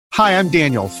Hi, I'm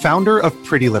Daniel, founder of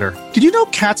Pretty Litter. Did you know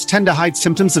cats tend to hide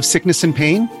symptoms of sickness and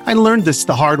pain? I learned this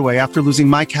the hard way after losing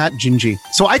my cat, Gingy.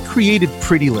 So I created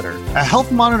Pretty Litter, a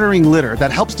health monitoring litter that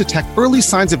helps detect early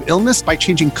signs of illness by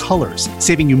changing colors,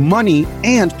 saving you money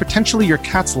and potentially your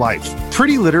cat's life.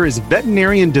 Pretty Litter is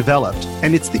veterinarian developed,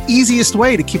 and it's the easiest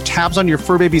way to keep tabs on your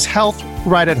fur baby's health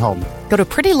right at home. Go to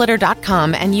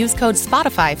prettylitter.com and use code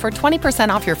SPOTIFY for 20%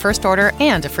 off your first order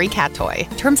and a free cat toy.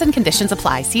 Terms and conditions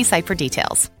apply. See site for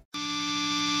details.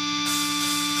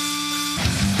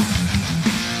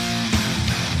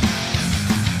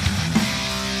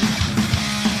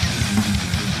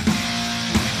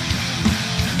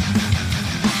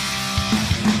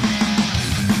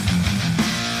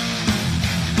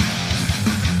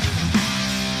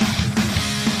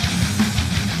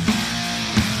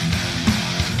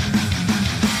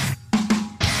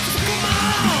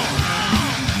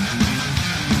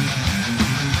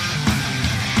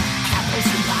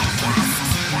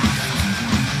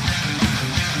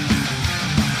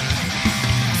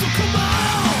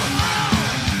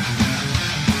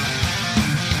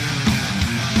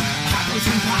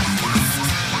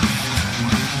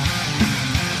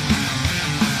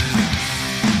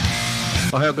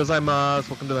 Ohayou gozaimasu.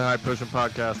 Welcome to the High Potion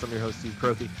Podcast. I'm your host, Steve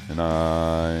Crothy. And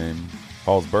I'm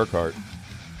Paul's Burkhart.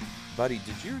 Buddy,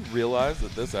 did you realize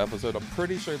that this episode, I'm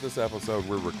pretty sure this episode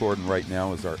we're recording right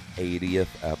now is our 80th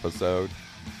episode?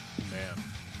 Man.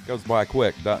 Goes by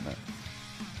quick, doesn't it?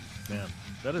 Man,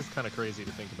 that is kind of crazy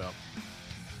to think about.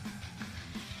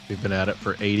 We've been at it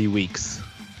for 80 weeks.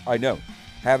 I know.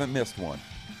 Haven't missed one.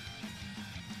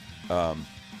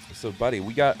 So, buddy,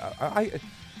 we got...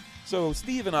 So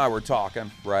Steve and I were talking,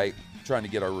 right, trying to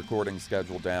get our recording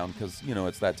schedule down because, you know,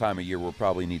 it's that time of year we'll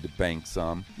probably need to bank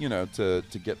some, you know, to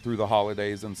get through the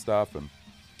holidays and stuff. And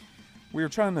we were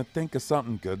trying to think of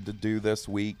something good to do this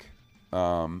week.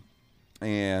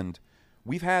 And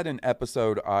we've had an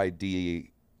episode idea.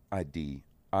 We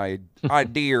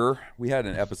had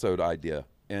an episode idea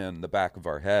in the back of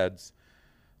our heads,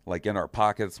 like in our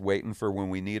pockets, waiting for when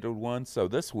we needed one. So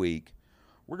this week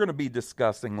we're going to be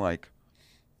discussing, like,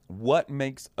 what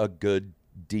makes a good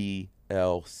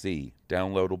DLC,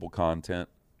 downloadable content,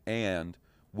 and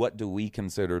what do we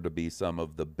consider to be some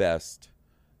of the best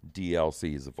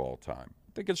DLCs of all time?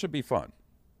 I think it should be fun.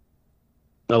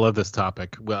 I love this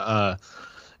topic.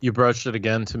 You broached it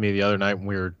again to me the other night when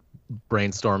we were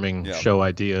brainstorming show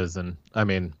ideas, and I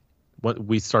mean,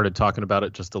 we started talking about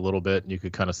it just a little bit, and you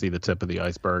could kind of see the tip of the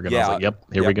iceberg, and I was like, yep,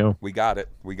 here we go. We got it.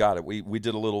 We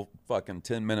did a little fucking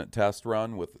 10-minute test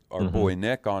run with our boy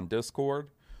Nick on Discord,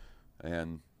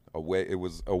 and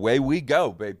away we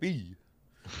go, baby.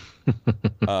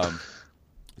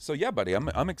 So yeah, buddy,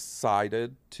 I'm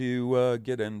excited to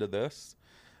get into this.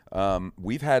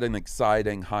 We've had an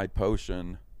exciting High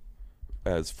Potion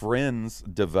as friends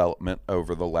development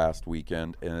over the last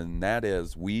weekend, and that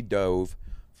is we dove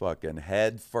fucking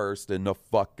head first into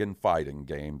fucking fighting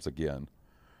games again.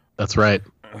 That's right.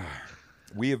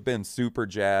 We have been super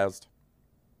jazzed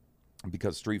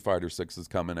because Street Fighter 6 is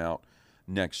coming out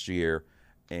next year,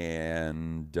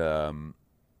 and you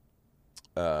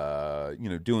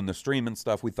know, doing the stream and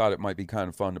stuff, we thought it might be kind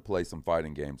of fun to play some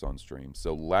fighting games on stream.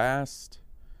 So last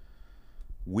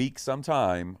week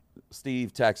sometime,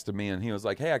 Steve texted me and he was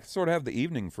like, hey, I can sort of have the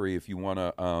evening free if you want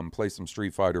to play some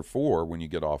Street Fighter 4 when you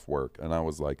get off work. And I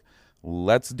was like,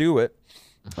 let's do it.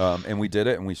 And we did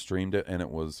it, and we streamed it, and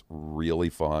it was really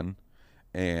fun.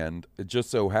 And it just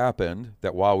so happened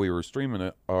that while we were streaming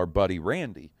it, our buddy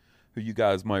Randy, who you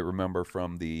guys might remember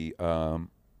from the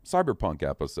Cyberpunk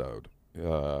episode,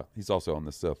 he's also on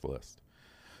the Sith list,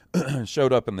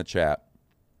 showed up in the chat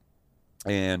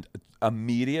and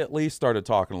immediately started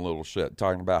talking a little shit,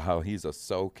 talking about how he's a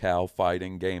SoCal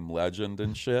fighting game legend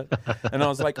and shit. And I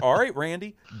was like, all right,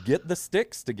 Randy, get the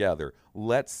sticks together.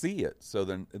 Let's see it. So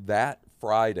then that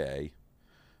Friday,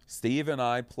 Steve and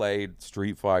I played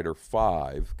Street Fighter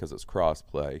 5, because it's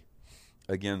crossplay,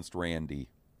 against Randy.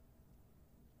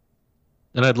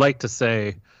 And I'd like to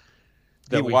say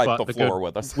that he we wiped fought the floor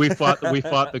with us. We fought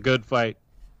the good fight.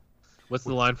 What's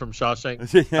the line from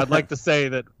Shawshank? Yeah. I'd like to say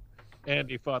that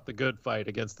Andy fought the good fight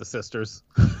against the sisters.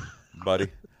 Buddy,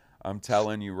 I'm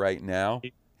telling you right now,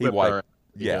 he whipped wiped. our-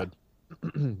 Yeah.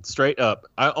 Straight up.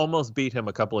 I almost beat him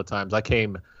a couple of times. I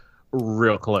came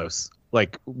real close,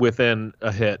 like within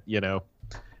a hit, you know.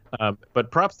 But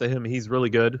props to him. He's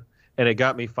really good. And it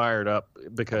got me fired up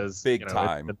because Big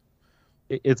time.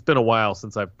 It's been a while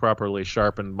since I've properly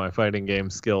sharpened my fighting game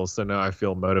skills. So now I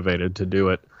feel motivated to do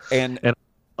it. And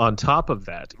on top of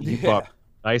that, he bought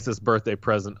nicest birthday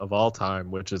present of all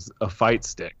time, which is a fight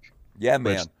stick. Yeah,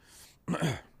 man.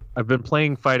 I've been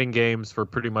playing fighting games for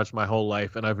pretty much my whole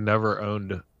life, and I've never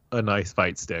owned a nice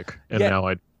fight stick, and now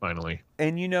I finally.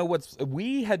 And you know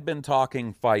we had been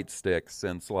talking fight sticks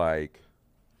since like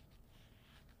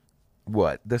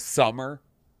the summer,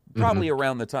 probably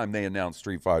around the time they announced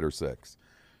Street Fighter 6.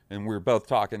 And we were both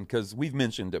talking because we've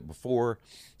mentioned it before,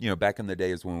 back in the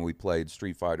days when we played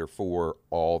Street Fighter 4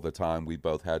 all the time, we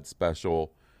both had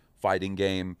special fighting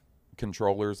game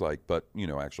controllers,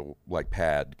 actual like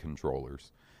pad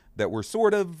controllers that were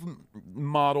sort of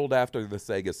modeled after the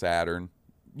Sega Saturn,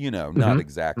 not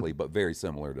exactly, but very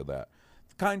similar to that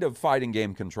kind of fighting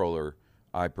game controller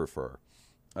I prefer.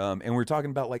 And we're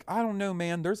talking about I don't know,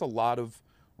 man, there's a lot of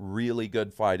really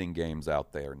good fighting games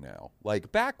out there now.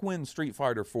 Like back when Street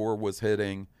Fighter 4 was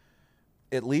hitting,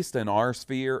 at least in our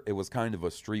sphere, it was kind of a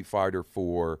Street Fighter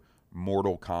 4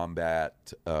 Mortal Kombat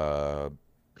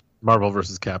Marvel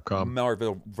versus Capcom.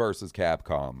 Marvel versus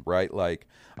Capcom, right? Like,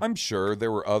 I'm sure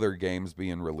there were other games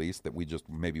being released that we just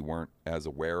maybe weren't as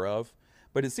aware of.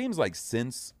 But it seems like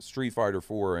since Street Fighter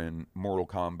 4 and Mortal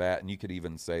Kombat, and you could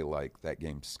even say like that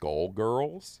game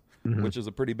Skullgirls, which is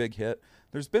a pretty big hit,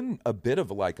 there's been a bit of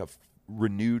a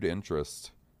renewed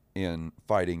interest in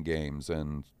fighting games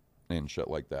and shit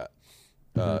like that.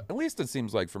 At least it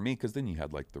seems like for me, because then you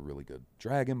had the really good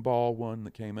Dragon Ball one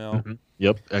that came out.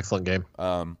 Yep, excellent game.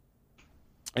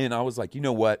 And I was like, you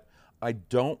know what? I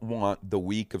don't want the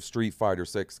week of Street Fighter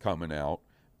 6 coming out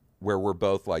where we're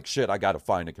both like, shit, I got to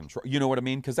find a control. You know what I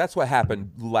mean? Because that's what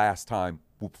happened last time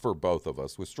for both of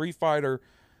us with Street Fighter.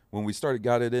 When we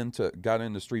got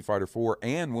into Street Fighter 4,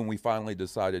 and when we finally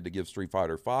decided to give Street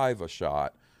Fighter 5 a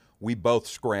shot, we both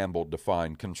scrambled to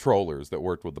find controllers that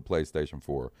worked with the PlayStation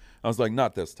 4. I was like,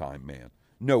 not this time, man.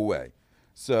 No way.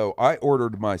 So I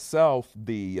ordered myself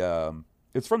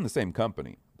it's from the same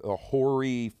company, a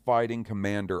Hori Fighting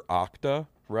Commander Octa,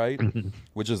 right?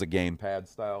 Which is a gamepad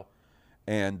style.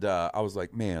 And I was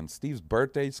like, man, Steve's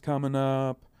birthday's coming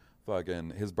up.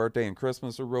 Fucking his birthday and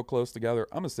Christmas are real close together.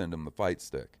 I'm going to send him the fight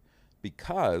stick.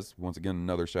 Because, once again,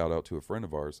 another shout out to a friend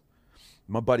of ours,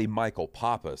 my buddy Michael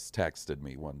Pappas texted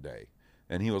me one day.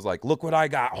 And he was like, look what I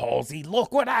got, Halsey.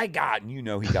 Look what I got. And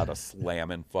he got a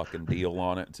slamming fucking deal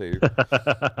on it, too.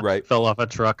 Right? Fell off a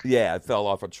truck. Yeah, it fell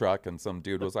off a truck. And some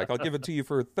dude was like, I'll give it to you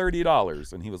for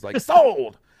 $30. And he was like,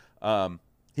 sold.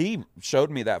 He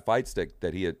showed me that fight stick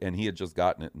that he had just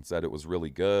gotten it and said it was really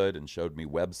good, and showed me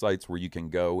websites where you can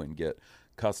go and get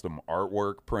custom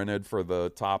artwork printed for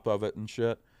the top of it and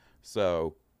shit.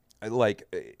 So,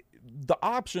 the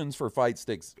options for fight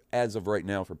sticks as of right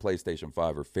now for PlayStation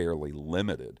 5 are fairly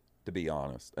limited, to be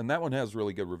honest. And that one has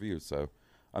really good reviews, so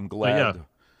I'm glad.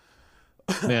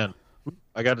 Yeah. Man,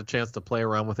 I got a chance to play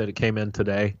around with it. It came in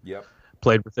today. Yep.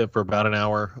 Played with it for about an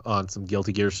hour on some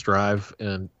Guilty Gear Strive,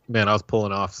 and man, I was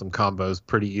pulling off some combos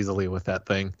pretty easily with that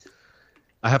thing.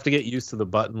 I have to get used to the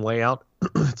button layout.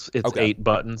 It's okay. 8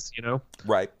 buttons,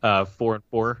 right? 4 and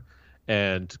 4,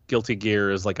 and Guilty Gear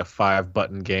is like a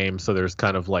 5-button game, so there's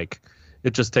kind of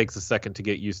it just takes a second to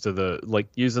get used to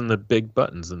using the big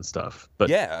buttons and stuff. But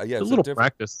yeah, a little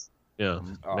practice. Yeah,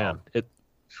 man,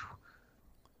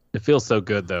 it feels so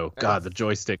good, though. God, the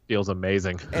joystick feels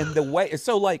amazing. And the way,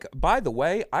 by the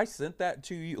way, I sent that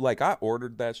to you. I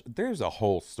ordered that. There's a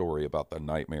whole story about the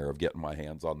nightmare of getting my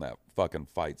hands on that fucking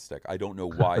fight stick. I don't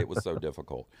know why it was so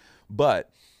difficult.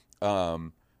 But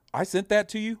I sent that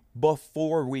to you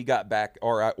before we got back,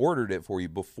 or I ordered it for you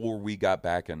before we got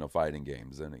back into fighting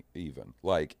games, and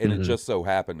it just so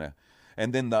happened to.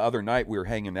 And then the other night we were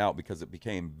hanging out because it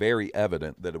became very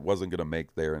evident that it wasn't going to make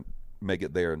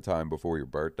it there in time before your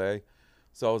birthday.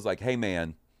 So I was like, hey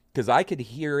man, because I could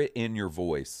hear it in your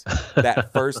voice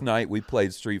that first night we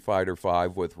played Street Fighter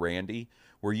 5 with Randy,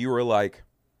 where you were like,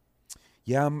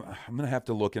 yeah, I'm going to have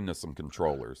to look into some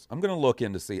controllers. I'm going to look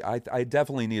into I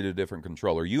definitely need a different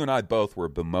controller. You and I both were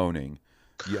bemoaning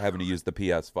you having to use the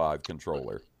PS5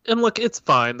 controller. And look, it's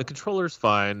fine. The controller's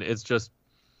fine. It's just,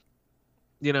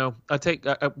 when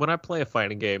I play a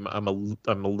fighting game, I'm a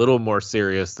little more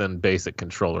serious than basic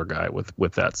controller guy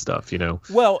with that stuff,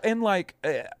 Well, and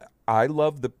I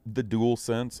love the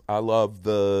DualSense. I love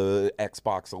the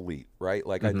Xbox Elite, right?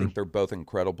 I think they're both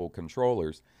incredible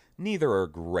controllers. Neither are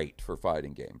great for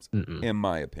fighting games, in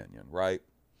my opinion, right?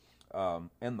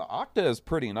 And the Octa is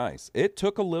pretty nice. It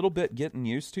took a little bit getting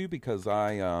used to because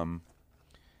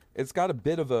it's got a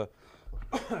bit of a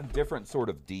different sort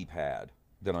of D-pad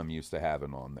than I'm used to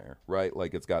having on there, right?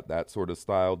 It's got that sort of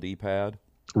style D-pad.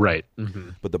 Right.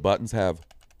 But the buttons have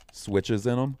switches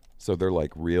in them, so they're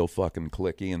real fucking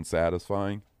clicky and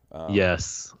satisfying.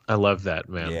 Yes, I love that,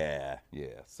 man.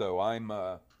 Yeah. So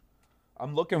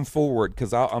I'm looking forward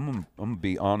because I'm gonna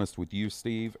be honest with you,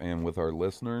 Steve, and with our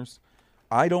listeners.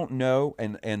 I don't know,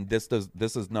 and this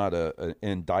is not an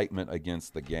indictment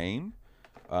against the game.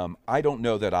 I don't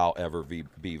know that I'll ever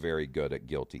be very good at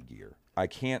Guilty Gear. I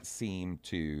can't seem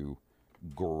to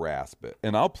grasp it,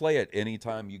 and I'll play it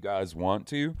anytime you guys want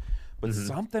to. But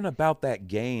something about that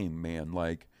game, man,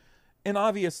 like, and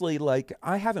obviously, like,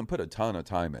 I haven't put a ton of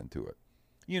time into it.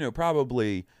 You know,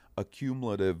 probably a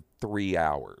cumulative 3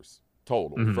 hours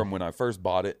total from when I first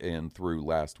bought it and through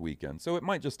last weekend. So it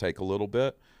might just take a little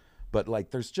bit, but like,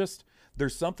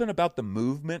 there's something about the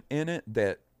movement in it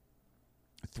that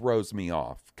throws me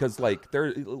off. Cause like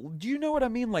do you know what I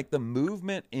mean? Like the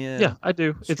movement in I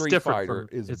do. Street Fighter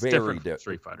is very different.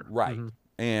 Street Fighter. Right.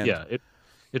 And yeah,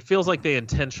 it feels like they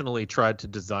intentionally tried to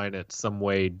design it some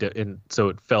way so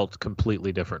it felt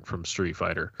completely different from Street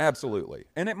Fighter. Absolutely.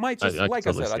 And it might just, like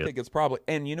I said, I think it's probably,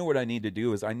 and you know what I need to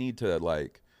do is I need to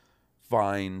like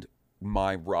find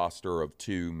my roster of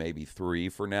 2, maybe 3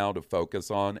 for now to focus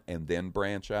on and then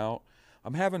branch out.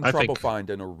 I'm having trouble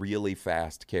finding a really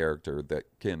fast character that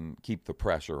can keep the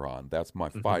pressure on. That's my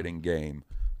fighting game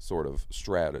sort of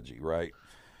strategy, right?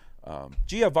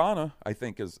 Giovanna, I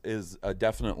think, is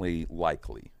definitely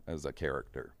likely as a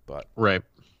character, but right.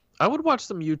 I would watch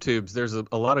some YouTubes. There's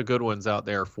a lot of good ones out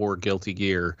there for Guilty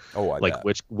Gear. Oh, I like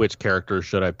bet. which characters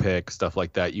should I pick, stuff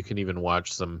like that. You can even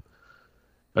watch some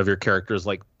of your characters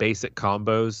like basic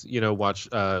combos. You know,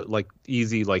 watch like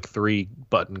easy like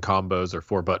 3-button combos or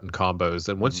 4-button combos,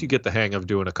 and once you get the hang of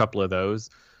doing a couple of those,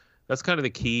 that's kind of the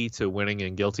key to winning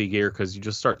in Guilty Gear, because you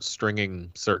just start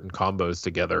stringing certain combos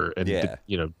together and,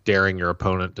 you know, daring your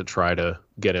opponent to try to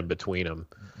get in between them.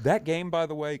 That game, by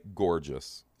the way,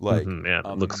 gorgeous. Like, it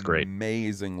looks great.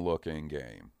 Amazing looking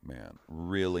game, man.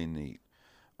 Really neat.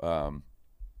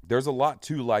 There's a lot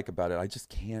to like about it. I just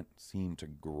can't seem to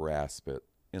grasp it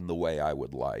in the way I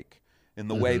would like. In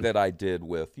the way that I did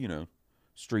with, you know,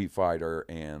 Street Fighter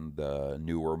and the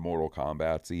newer Mortal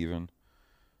Kombats even.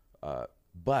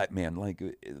 But, man, like,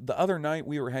 the other night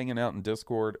we were hanging out in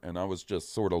Discord, and I was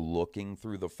just sort of looking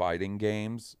through the fighting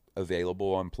games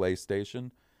available on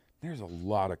PlayStation. There's a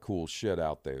lot of cool shit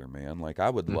out there, man. Like, I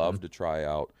would love to try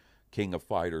out King of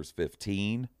Fighters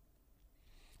 15.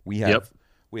 We have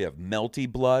Melty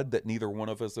Blood that neither one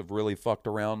of us have really fucked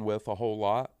around with a whole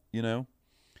lot, you know?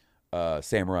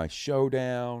 Samurai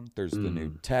Showdown. There's the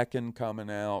new Tekken coming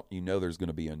out. You know there's going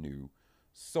to be a new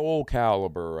Soul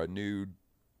Calibur, a new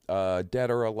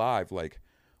Dead or Alive. Like,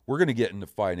 we're going to get into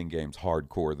fighting games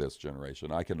hardcore this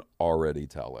generation. I can already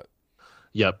tell it.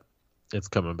 Yep. It's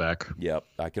coming back. Yep.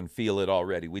 I can feel it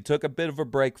already. We took a bit of a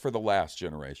break for the last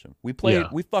generation. We played,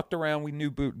 we fucked around, we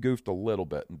goofed a little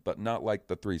bit, but not like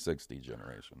the 360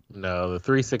 generation. No, the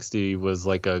 360 was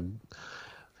like a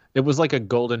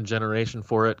golden generation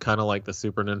for it, kind of like the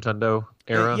Super Nintendo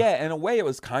era. Yeah, in a way it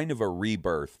was kind of a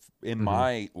rebirth in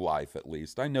my life, at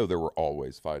least. I know there were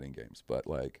always fighting games, but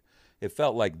like it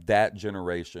felt like that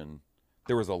generation,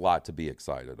 there was a lot to be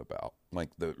excited about. Like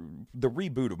the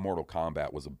reboot of Mortal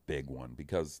Kombat was a big one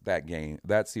because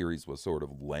that series was sort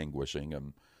of languishing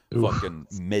and fucking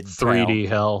mid-town. 3D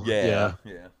hell. Yeah.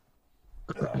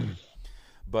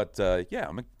 But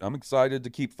I'm excited to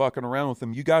keep fucking around with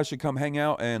them. You guys should come hang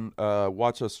out and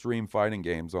watch us stream fighting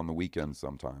games on the weekends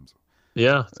sometimes.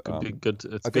 Yeah, it's gonna be good.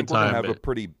 It's a good time. I think we're gonna have a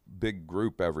pretty big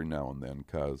group every now and then,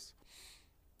 cause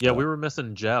we were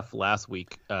missing Jeff last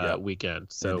week weekend,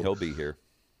 so and he'll be here.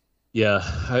 Yeah,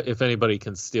 if anybody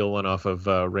can steal one off of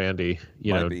Randy,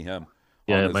 might be him.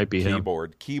 Yeah, it might be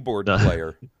keyboard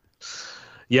player.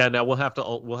 Yeah, now we'll have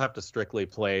to strictly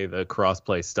play the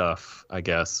crossplay stuff, I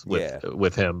guess,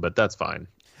 with him, but that's fine.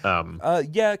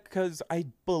 Because I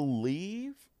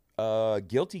believe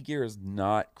Guilty Gear is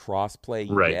not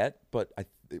crossplay yet, but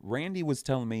Randy was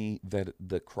telling me that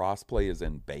the crossplay is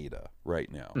in beta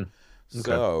right now. Okay.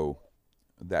 So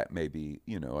that may be,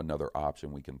 another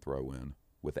option we can throw in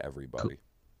with everybody.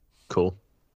 Cool.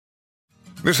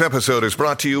 This episode is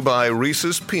brought to you by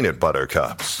Reese's Peanut Butter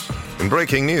Cups. In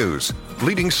breaking news,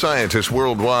 leading scientists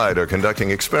worldwide are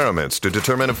conducting experiments to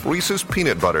determine if Reese's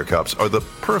Peanut Butter Cups are the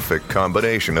perfect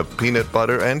combination of peanut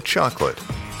butter and chocolate.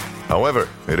 However,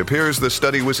 it appears the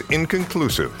study was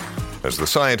inconclusive, as the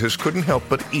scientists couldn't help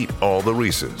but eat all the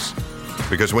Reese's.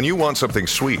 Because when you want something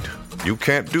sweet, you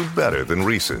can't do better than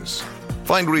Reese's.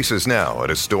 Find Reese's now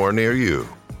at a store near you.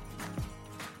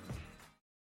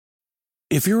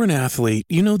 If you're an athlete,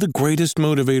 you know the greatest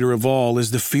motivator of all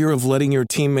is the fear of letting your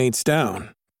teammates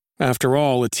down. After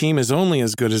all, a team is only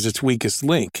as good as its weakest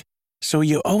link. So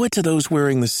you owe it to those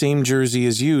wearing the same jersey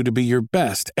as you to be your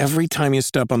best every time you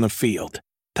step on the field.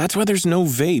 That's why there's no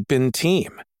vape in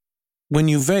team. When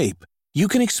you vape, you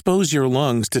can expose your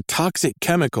lungs to toxic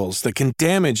chemicals that can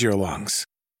damage your lungs.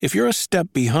 If you're a step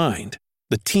behind,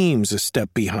 the team's a step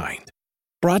behind.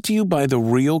 Brought to you by The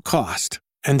Real Cost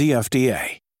and the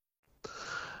FDA.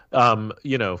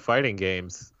 Fighting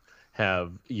games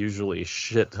have usually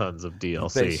shit tons of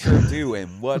DLC. They sure do,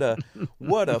 and what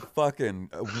a fucking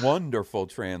wonderful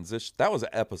transition. That was an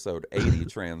episode 80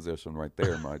 transition right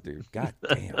there, my dude. God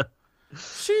damn.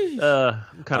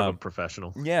 I'm kind of a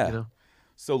professional. Yeah.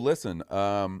 So listen,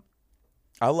 I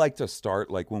like to start,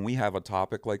 like when we have a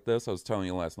topic like this, I was telling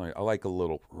you last night, I like a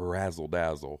little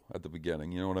razzle-dazzle at the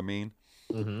beginning, you know what I mean?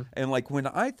 Mm-hmm. And like when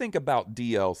I think about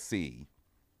DLC,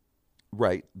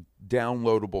 right,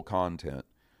 downloadable content,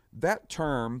 that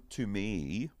term to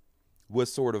me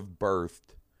was sort of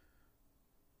birthed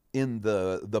in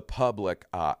the public,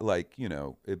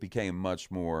 it became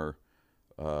much more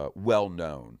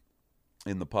well-known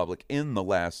in the public in the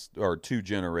last, or 2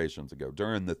 generations ago,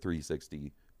 during the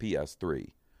 360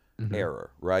 PS3 era,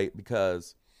 right?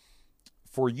 Because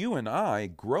for you and I,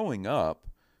 growing up,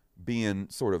 being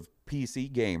sort of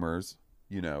PC gamers,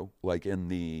 like in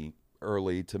the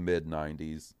early to mid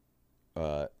 90s,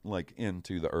 like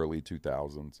into the early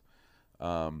 2000s,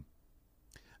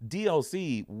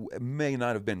 DLC may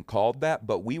not have been called that,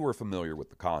 but we were familiar with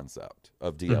the concept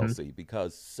of DLC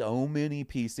because so many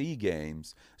PC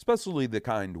games, especially the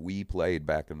kind we played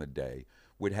back in the day,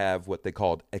 would have what they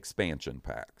called expansion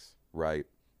packs, right?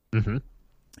 Mm-hmm.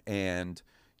 And,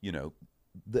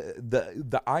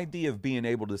 the idea of being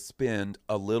able to spend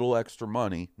a little extra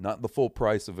money, not the full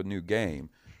price of a new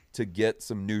game, to get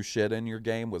some new shit in your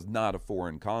game was not a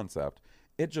foreign concept.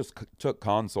 It just took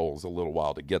consoles a little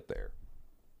while to get there.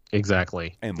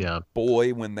 Exactly. And yeah.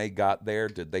 boy, when they got there,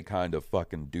 did they kind of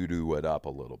fucking doo-doo it up a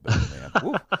little bit,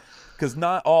 man. Because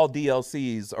not all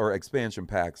DLCs or expansion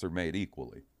packs are made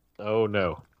equally. Oh,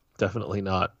 no. Definitely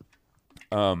not.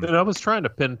 And I was trying to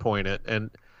pinpoint it, and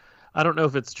I don't know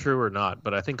if it's true or not,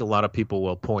 but I think a lot of people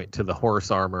will point to the horse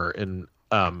armor in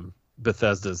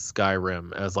Bethesda's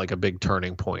Skyrim as like a big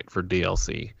turning point for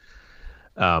DLC.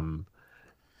 Because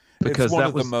it's one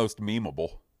of the most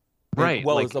memeable. Right. It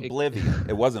was Oblivion.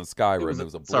 It wasn't Skyrim. It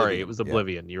was Oblivion. Sorry, it was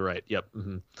Oblivion. Yeah. You're right. Yep.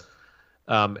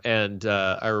 Mm-hmm. And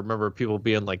I remember people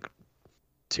being like,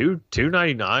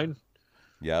 $2.99.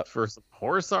 Yep. For some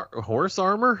horse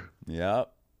armor.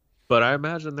 Yep. But I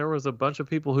imagine there was a bunch of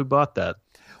people who bought that.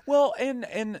 Well,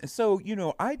 and so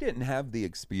I didn't have the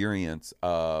experience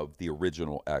of the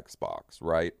original Xbox,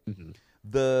 right? Mm-hmm.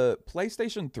 The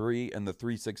PlayStation 3 and the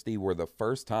 360 were the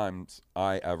first times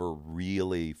I ever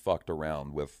really fucked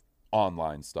around with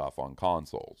online stuff on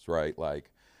consoles, right?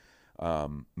 Like,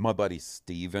 my buddy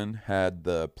Steven had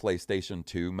the PlayStation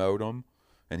 2 modem,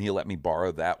 and he let me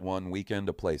borrow that one weekend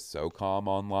to play SOCOM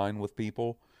online with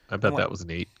people. I bet that was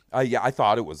neat. Yeah, I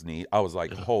thought it was neat. I was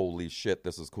like, holy shit,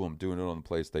 this is cool. I'm doing it on the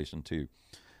PlayStation 2.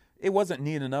 It wasn't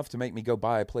neat enough to make me go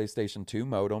buy a PlayStation 2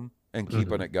 modem and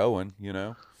keeping it going,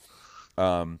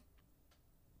 But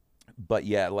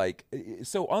yeah, like,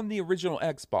 so on the original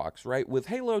Xbox, right, with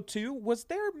Halo 2, was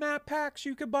there map packs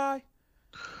you could buy?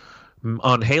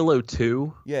 On Halo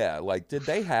 2? Yeah, like, did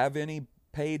they have any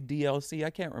paid DLC?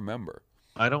 I can't remember.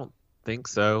 I don't think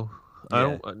so.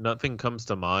 Yeah. Nothing comes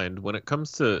to mind. When it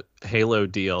comes to Halo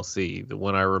DLC, the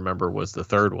one I remember was the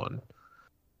third one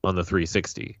on the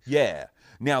 360. Yeah.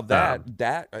 Now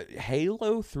that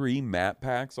Halo 3 map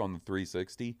packs on the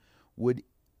 360 would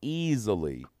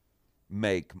easily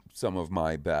make some of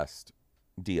my best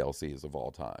DLCs of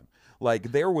all time.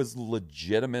 Like, there was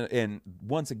legitimate, and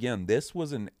once again, this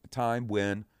was a time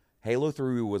when Halo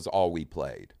 3 was all we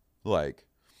played. Like,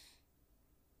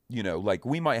 like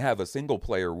we might have a single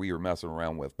player we were messing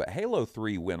around with, but Halo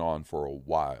 3 went on for a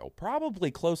while,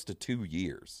 probably close to 2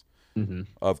 years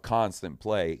of constant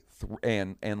play.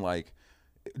 And like,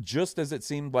 just as it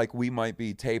seemed like we might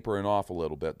be tapering off a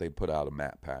little bit, they put out a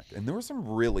map pack. And there were some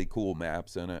really cool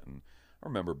maps in it. And I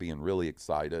remember being really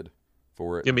excited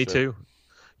for it. Yeah, me too.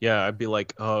 Yeah, I'd be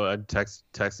like, oh, I'd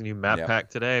texting you map pack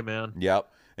today, man.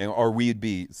 Yep. Or we'd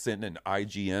be sending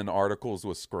IGN articles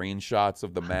with screenshots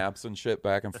of the maps and shit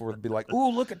back and forth. Be like, ooh,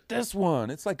 look at this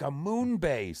one. It's like a moon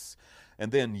base.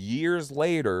 And then years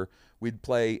later, we'd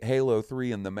play Halo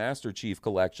 3 in the Master Chief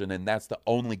Collection, and that's the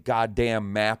only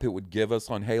goddamn map it would give us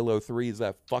on Halo 3 is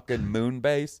that fucking moon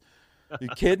base. You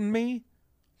kidding me?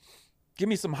 Give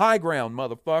me some high ground,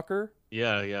 motherfucker.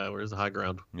 Yeah. Where's the high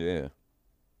ground? Yeah.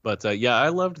 But, I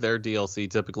loved their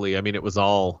DLC typically. I mean, it was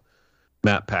all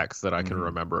map packs that I can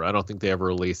remember. I don't think they ever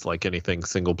released like anything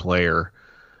single player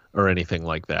or anything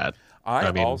like that. I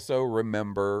also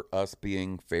remember us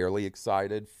being fairly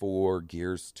excited for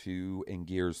Gears 2 and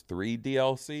Gears 3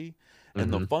 DLC.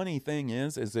 And the funny thing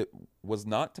is it was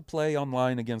not to play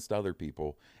online against other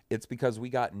people. It's because we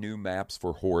got new maps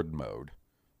for Horde mode,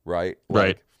 right?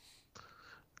 Right.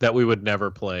 That we would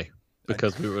never play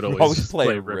because we would always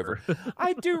play River.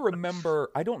 I do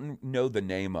remember, I don't know the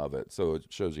name of it, so it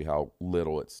shows you how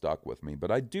little it stuck with me,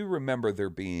 but I do remember there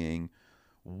being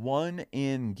one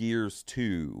in Gears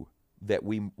 2 that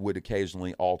we would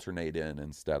occasionally alternate in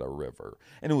instead of River.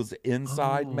 And it was an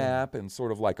inside map and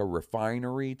sort of like a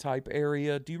refinery type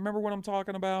area. Do you remember what I'm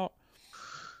talking about?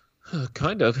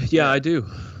 Kind of. Yeah, I do.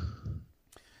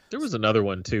 There was another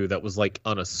one too that was like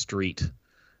on a street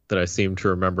that I seem to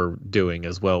remember doing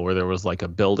as well, where there was like a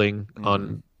building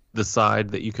on the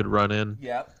side that you could run in.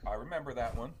 Yeah, I remember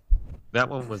that one. That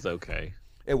one was okay.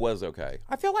 It was okay.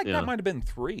 I feel like that might have been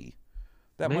 3.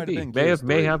 That might have been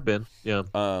may have been. Yeah.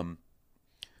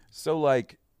 So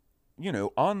like, you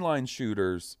know, online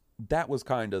shooters, that was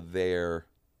kind of their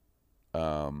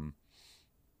the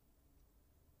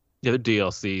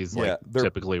DLCs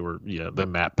typically were the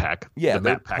map pack. Yeah, the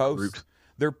map pack route.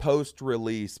 Their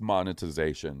post-release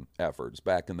monetization efforts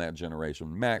back in that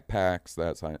generation, map packs,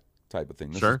 that type of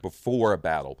thing. This is before a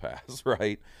battle pass,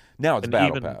 right? Now it's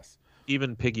battle pass.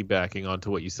 Even piggybacking onto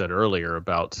what you said earlier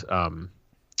about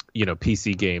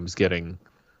PC games getting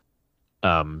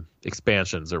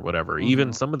expansions or whatever.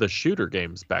 Even some of the shooter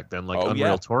games back then, like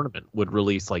Unreal Tournament, would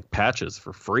release like patches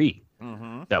for free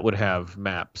that would have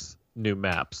new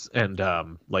maps and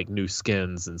like new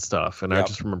skins and stuff. And I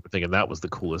just remember thinking that was the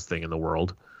coolest thing in the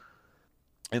world.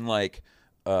 And like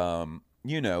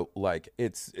like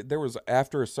there was,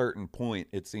 after a certain point,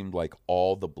 it seemed like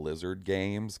all the Blizzard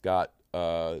games got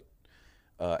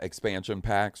expansion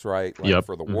packs, right? Like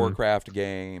for the Warcraft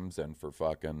games and for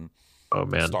fucking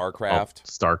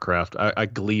StarCraft. I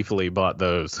gleefully bought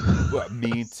those.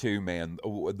 Me too, man.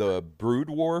 The Brood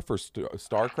War for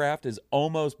StarCraft is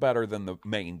almost better than the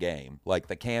main game. Like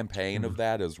the campaign of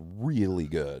that is really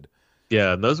good.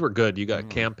 Yeah, and those were good. You got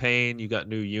campaign, you got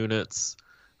new units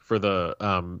for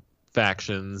the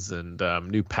factions, and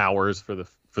new powers for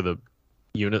the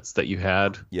units that you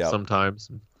had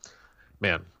sometimes.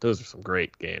 Man, those are some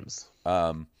great games.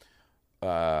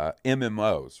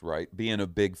 MMOs, right? Being a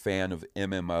big fan of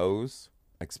MMOs,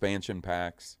 expansion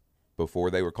packs, before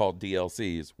they were called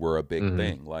DLCs, were a big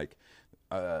thing. Like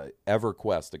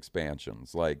EverQuest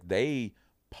expansions, like they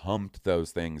pumped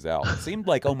those things out. It seemed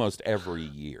like almost every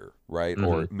year, right?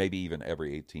 Or maybe even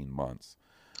every 18 months.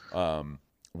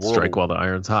 Strike while the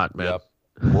iron's hot, man.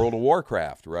 Yep. World of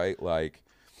Warcraft, right? Like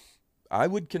I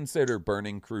would consider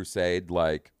Burning Crusade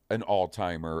like an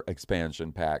all-timer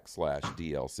expansion pack /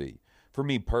 DLC. For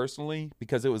me personally,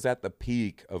 because it was at the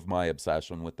peak of my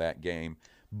obsession with that game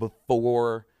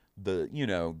before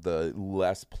the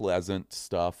less pleasant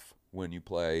stuff when you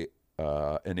play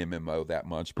an MMO that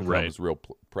much becomes real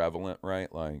prevalent,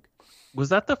 right? Like, was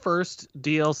that the first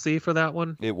DLC for that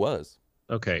one? It was.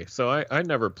 Okay, so I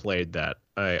never played that.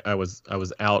 I was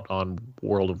out on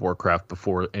World of Warcraft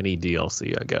before any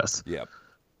DLC, I guess. Yep.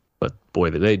 But boy,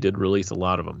 they did release a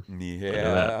lot of them.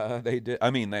 Yeah, they did.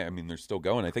 I mean, they're still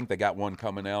going. I think they got one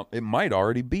coming out. It might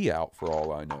already be out for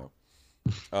all I know.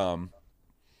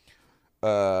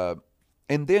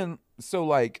 And then so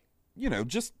like,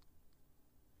 just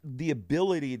the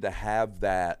ability to have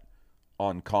that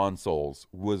on consoles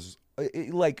was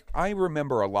like, I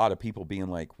remember a lot of people being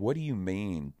like, "What do you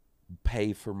mean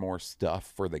pay for more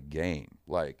stuff for the game?"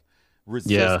 Like,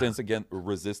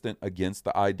 resistant against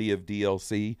the idea of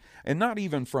DLC, and not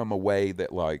even from a way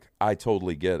that like I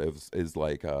totally get is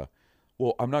like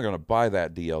well, I'm not going to buy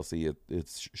that DLC,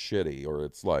 it's shitty, or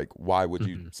it's like, why would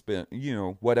you spend,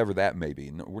 whatever that may be.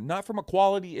 No, not from a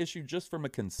quality issue, just from a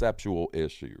conceptual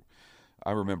issue.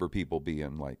 I remember people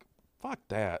being like, fuck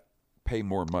that, pay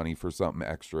more money for something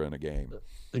extra in a game.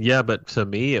 Yeah, but to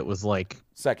me it was like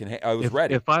secondhand. I was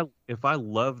ready. If I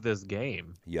love this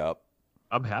game,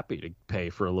 I'm happy to pay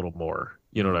for a little more.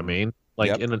 You know what I mean?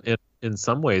 Like in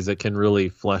some ways, it can really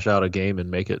flesh out a game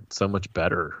and make it so much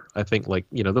better. I think like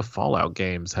the Fallout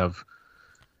games have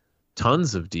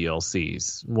tons of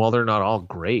DLCs. While they're not all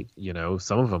great,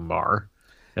 some of them are,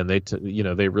 and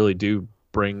they really do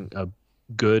bring a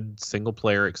good single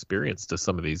player experience to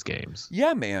some of these games.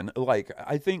 Yeah, man. Like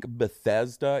I think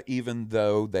Bethesda, even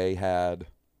though they had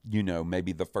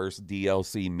maybe the first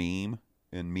DLC meme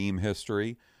in meme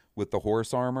history with the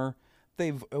horse armor,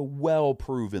 they've well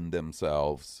proven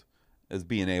themselves as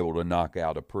being able to knock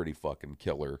out a pretty fucking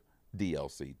killer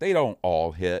DLC. They don't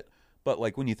all hit, but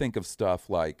like when you think of stuff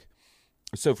like,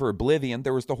 so for Oblivion,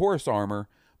 there was the horse armor,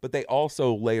 but they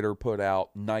also later put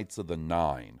out Knights of the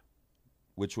Nine,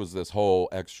 which was this whole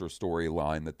extra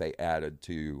storyline that they added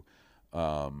to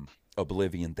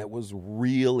Oblivion that was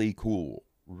really cool.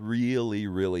 Really,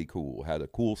 really cool. Had a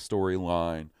cool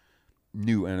storyline,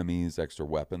 new enemies, extra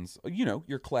weapons. You know,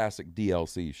 your classic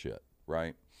DLC shit,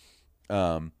 right?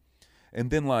 And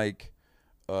then like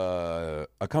a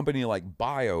company like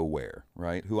BioWare,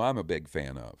 right, who I'm a big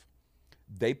fan of,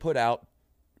 they put out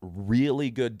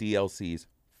really good DLCs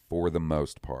for the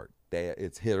most part.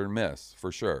 It's hit or miss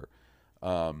for sure.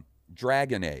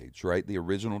 Dragon Age, right? The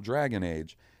original Dragon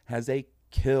Age has a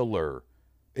killer,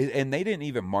 and they didn't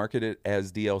even market it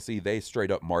as DLC. They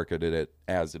straight up marketed it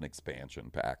as an expansion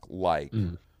pack, like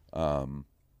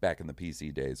back in the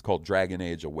PC days, called Dragon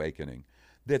Age Awakening.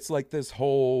 That's like this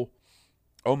whole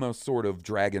almost sort of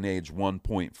Dragon Age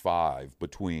 1.5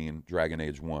 between Dragon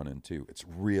Age 1 and 2. It's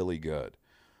really good.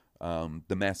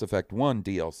 The Mass Effect 1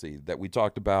 DLC that we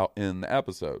talked about in the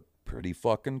episode, pretty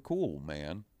fucking cool,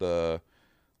 man.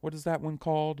 What is that one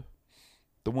called?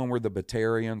 The one where the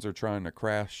Batarians are trying to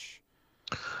crash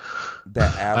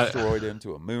that asteroid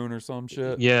into a moon or some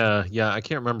shit. Yeah, I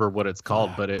can't remember what it's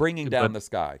called, but Bringing Down the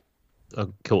Sky.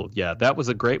 Oh, cool. Yeah, that was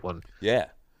a great one. Yeah,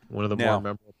 one of the more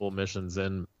memorable missions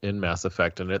in Mass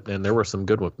Effect, and there were some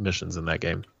good missions in that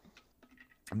game.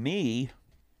 Me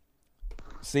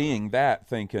seeing that,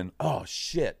 thinking, oh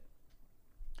shit,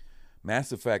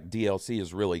 Mass Effect DLC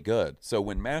is really good. So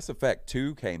when Mass Effect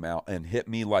 2 came out and hit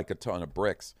me like a ton of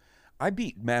bricks, I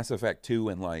beat Mass Effect 2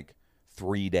 in like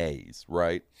 3 days,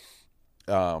 right?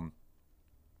 On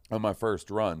my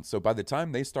first run. So by the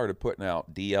time they started putting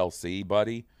out DLC,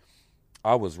 buddy,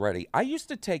 I was ready. I used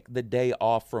to take the day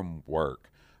off from work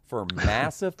for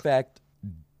Mass Effect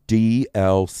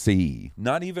DLC.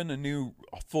 Not even a new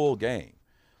full game.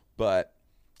 But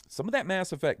some of that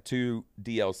Mass Effect 2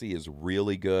 DLC is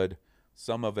really good.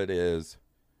 Some of it is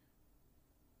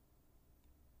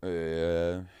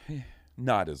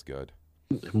not as good.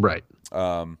 Right.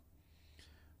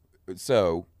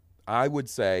 So I would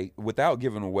say, without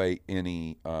giving away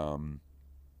any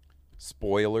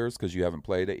spoilers, because you haven't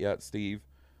played it yet, Steve,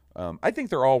 I think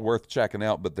they're all worth checking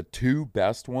out. But the two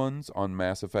best ones on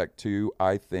Mass Effect 2,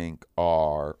 I think,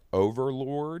 are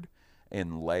Overlord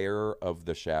and Lair of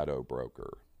the Shadow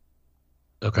Broker.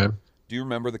 Okay. Do you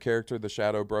remember the character, the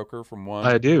Shadow Broker, from 1?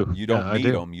 I do. You don't meet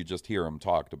him, you just hear him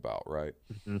talked about, right?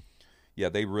 Mm-hmm. Yeah,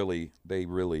 they really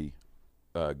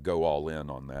go all in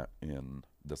on that in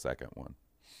the second one.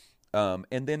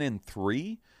 And then in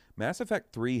 3, Mass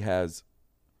Effect 3 has,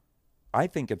 I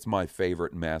think it's my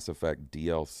favorite Mass Effect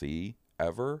DLC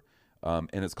ever, and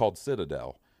it's called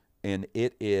Citadel. And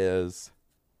it is,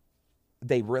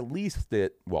 they released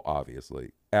it, well,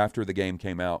 obviously, after the game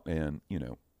came out, and, you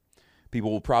know, people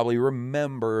will probably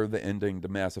remember the ending to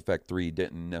Mass Effect 3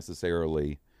 didn't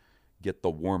necessarily get the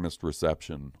warmest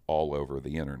reception all over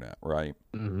the internet, right?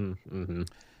 Mm-hmm, mm-hmm.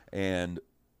 And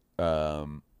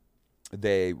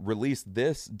they released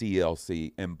this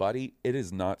DLC, and buddy, it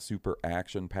is not super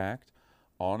action-packed.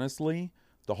 Honestly,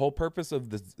 the whole purpose of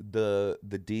the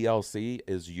DLC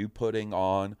is you putting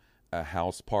on a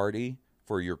house party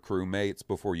for your crewmates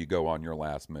before you go on your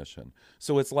last mission.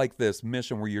 So it's like this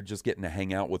mission where you're just getting to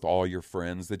hang out with all your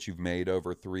friends that you've made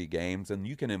over 3 games, and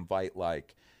you can invite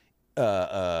like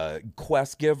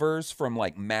quest givers from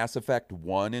like Mass Effect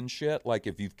 1 and shit. Like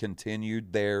if you've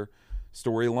continued their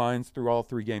storylines through all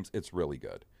 3 games, it's really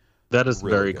good. That is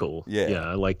really very good. cool. Yeah,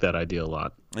 I like that idea a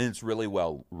lot. And it's really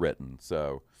well written.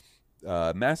 So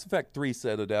Mass Effect 3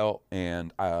 Citadel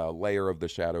and Lair of the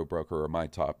Shadow Broker are my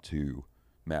top 2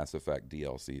 Mass Effect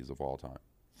DLCs of all time,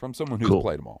 from someone who's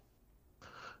played them all.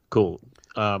 Cool.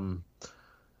 The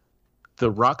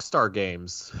Rockstar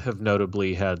games have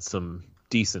notably had some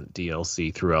decent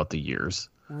DLC throughout the years.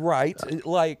 Right.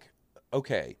 Like,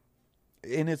 okay.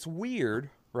 And it's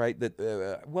weird, right,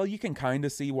 that, well, you can kind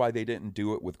of see why they didn't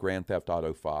do it with Grand Theft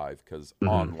Auto 5, because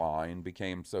online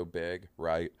became so big,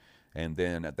 right? And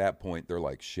then at that point, they're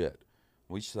like, shit,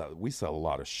 we sell a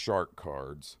lot of shark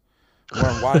cards.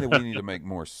 Well, why do we need to make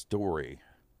more story?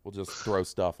 We'll just throw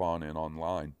stuff on in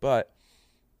online. But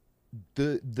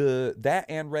that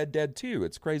and Red Dead 2,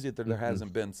 it's crazy that there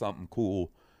hasn't been something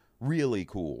cool, really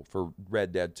cool for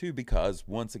Red Dead 2, because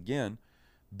once again,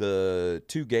 the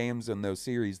 2 games in those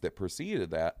series that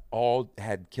preceded that all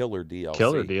had killer DLC.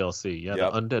 Killer DLC, yeah.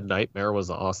 Yep. The Undead Nightmare was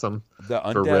awesome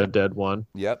for Red Dead 1.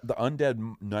 Yep, the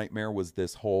Undead Nightmare was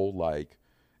this whole like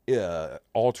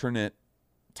alternate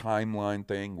timeline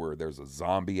thing where there's a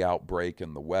zombie outbreak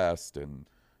in the West, and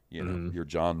you know you're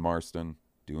John Marston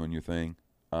doing your thing.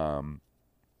 And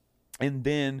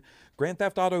then Grand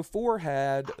Theft Auto 4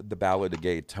 had The Ballad of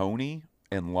Gay Tony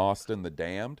and Lost in the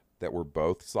Damned that were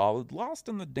both solid. Lost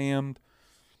in the Damned,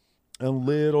 A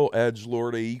little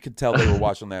edgelordy. You could tell they were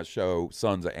watching that show,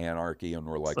 Sons of Anarchy, and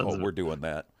we're like, we're doing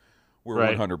that. We're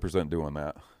 100% doing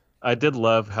that. I did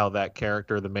love how that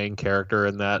character, the main character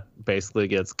in that, basically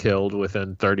gets killed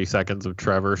within 30 seconds of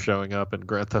Trevor showing up in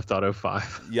Grand Theft Auto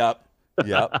 5. Yep.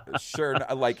 Sure.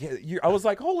 Like, I was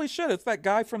like, holy shit, it's that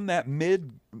guy from that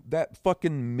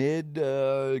fucking mid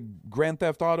Grand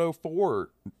Theft Auto 4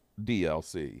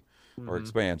 DLC or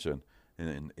expansion.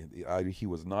 And he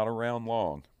was not around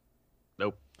long.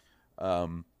 Nope.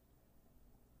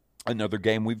 Another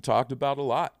game we've talked about a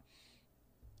lot.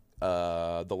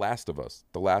 The Last of Us.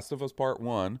 The Last of Us Part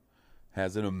 1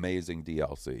 has an amazing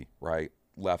DLC, right?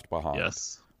 Left Behind.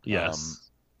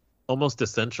 Yes. Almost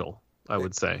essential, I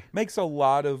would say. Makes a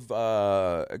lot of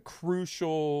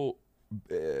crucial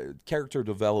character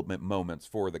development moments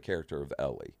for the character of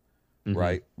Ellie,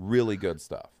 right? Really good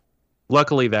stuff.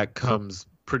 Luckily, that comes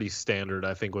pretty standard,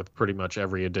 I think, with pretty much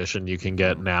every edition you can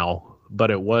get now. But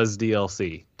it was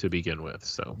DLC to begin with,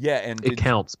 so yeah, and it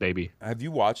counts, baby. Have you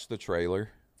watched the trailer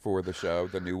for the show,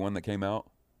 the new one that came out?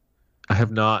 I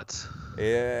have not.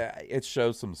 Yeah, it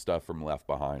shows some stuff from Left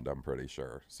Behind, I'm pretty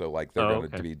sure. So, like, they're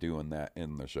going to be doing that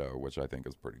in the show, which I think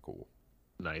is pretty cool.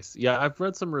 Nice. Yeah, I've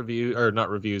read some not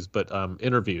reviews, but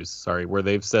interviews, where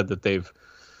they've said that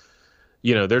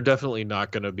they're definitely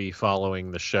not going to be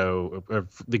following the show, or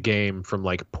the game from,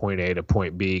 like, point A to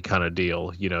point B kind of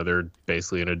deal. They're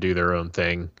basically going to do their own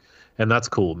thing. And that's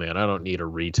cool, man. I don't need a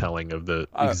retelling of the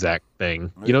exact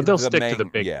thing. They'll stick to the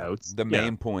big notes. The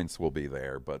main points will be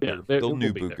there, but they'll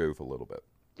new boot goof a little bit.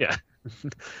 Yeah.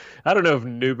 I don't know if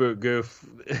new boot goof.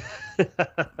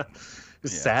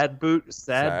 Sad boot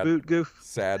goof.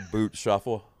 Sad boot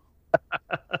shuffle.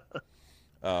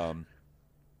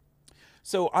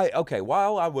 So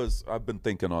while I've been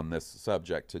thinking on this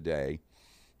subject today,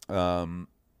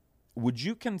 would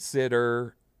you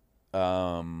consider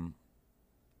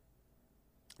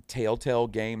Telltale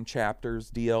game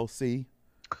chapters DLC?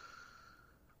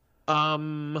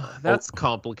 That's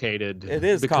complicated. It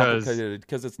is complicated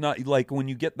because it's not like when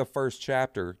you get the first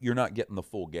chapter, you're not getting the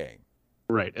full game.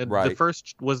 Right. And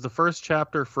the first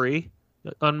chapter free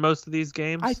on most of these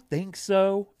games? I think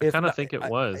so. I kind of think it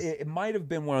was. It might have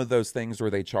been one of those things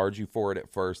where they charge you for it at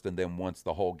first, and then once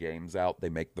the whole game's out, they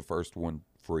make the first one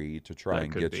free to try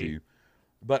and get you.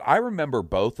 But I remember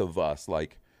both of us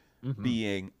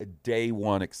being day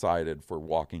one excited for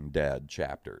Walking Dead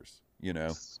chapters,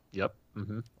 Yep.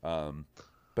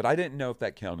 But I didn't know if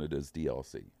that counted as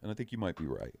DLC, and I think you might be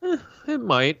right. It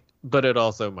might, but it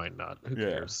also might not. Who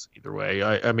cares? Either way,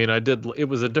 I mean, it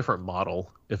was a different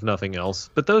model, if nothing else.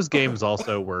 But those games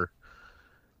also were,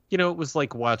 it was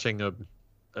like watching a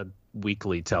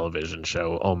weekly television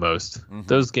show almost.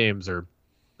 Those games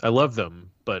I love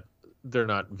them, but they're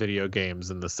not video games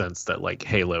in the sense that, like,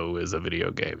 Halo is a video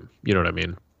game. You know what I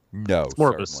mean? No, it's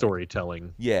more of a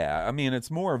storytelling. Yeah, I mean, it's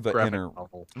more of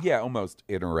almost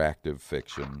interactive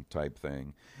fiction type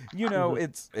thing.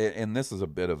 It's and this is a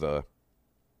bit of a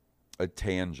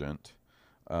tangent,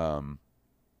 but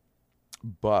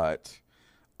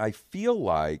I feel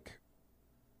like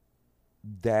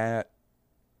that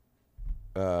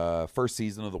first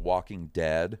season of The Walking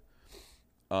Dead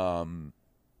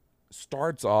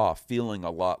starts off feeling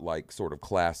a lot like sort of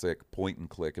classic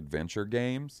point-and-click adventure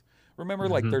games. Remember,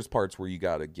 like, there's parts where you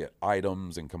got to get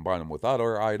items and combine them with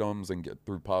other items and get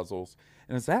through puzzles.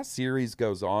 And as that series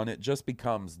goes on, it just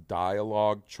becomes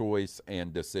dialogue choice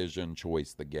and decision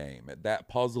choice, the game. That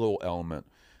puzzle element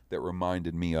that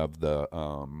reminded me of the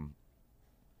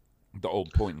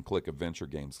old point-and-click adventure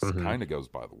games kind of goes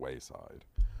by the wayside.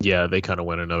 Yeah, they kind of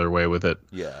went another way with it.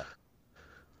 Yeah.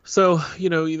 So,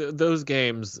 those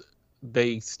games,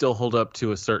 they still hold up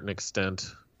to a certain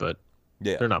extent, but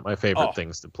they're not my favorite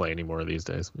things to play anymore these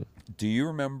days. Do you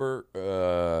remember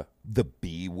the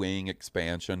B-Wing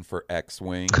expansion for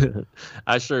X-Wing?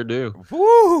 I sure do.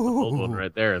 Woo! Old one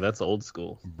right there. That's old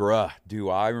school. Bruh, do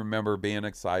I remember being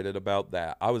excited about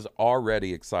that. I was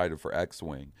already excited for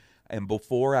X-Wing. And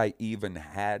before I even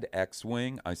had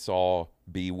X-Wing, I saw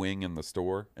B-Wing in the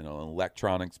store in an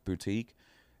electronics boutique.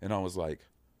 And I was like,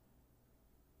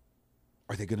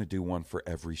 are they going to do one for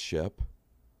every ship?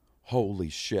 Holy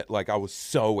shit. Like, I was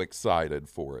so excited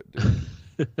for it, dude.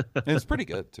 And it's pretty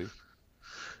good, too.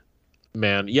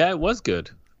 Man, yeah, it was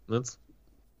good. That's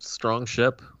strong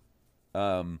ship.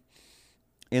 And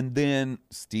then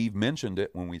Steve mentioned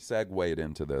it when we segued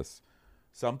into this.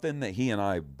 Something that he and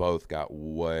I both got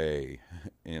way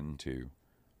into.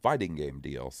 Fighting game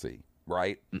DLC,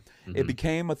 right? It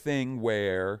became a thing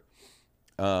where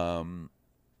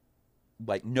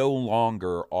like, no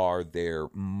longer are there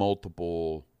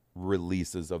multiple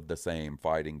releases of the same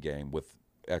fighting game with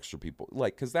extra people,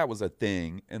 like, because that was a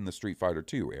thing in the Street Fighter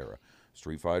 2 era.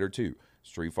 Street Fighter 2,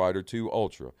 Street Fighter 2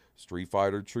 Ultra, Street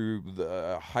Fighter 2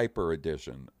 the Hyper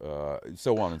Edition,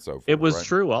 so on and so forth. It was right?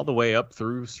 true all the way up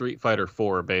through Street Fighter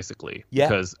 4, basically. Yeah.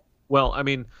 Because, well, I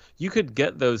mean, you could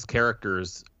get those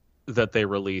characters that they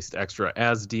released extra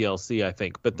as DLC, I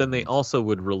think, but then they also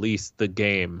would release the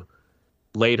game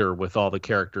later with all the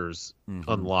characters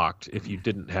unlocked if you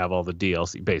didn't have all the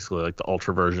DLC, basically like the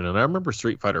Ultra version. And I remember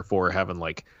Street Fighter 4 having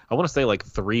like, I want to say like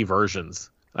 3 versions,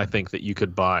 I think, that you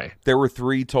could buy. There were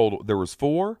 3 total. There was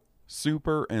 4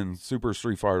 Super and Super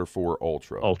Street Fighter 4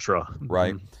 Ultra.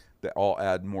 Right? That all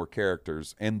add more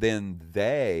characters. And then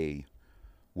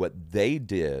what they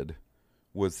did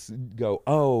was go,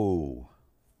 oh,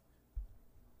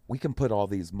 we can put all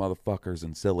these motherfuckers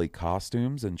in silly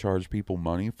costumes and charge people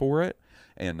money for it.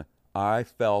 And I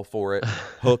fell for it,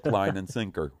 hook, line, and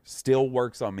sinker. Still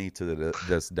works on me to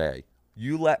this day.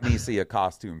 You let me see a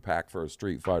costume pack for a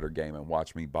Street Fighter game and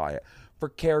watch me buy it. For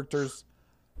characters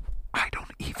I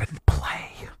don't even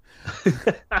play.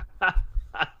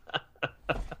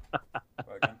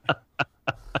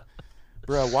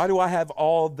 Bro, why do I have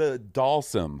all the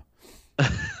Dalsum?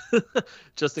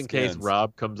 Just in case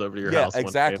Rob comes over to your house. Yeah,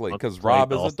 exactly, because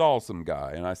Rob is a Dalsum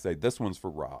guy, and I say, this one's for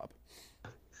Rob.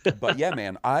 But yeah,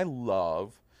 man, I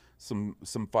love some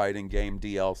fighting game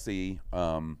DLC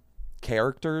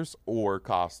characters or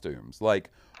costumes. Like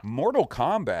Mortal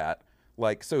Kombat,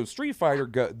 like, so Street Fighter,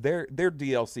 their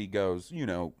DLC goes, you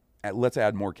know, let's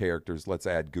add more characters, let's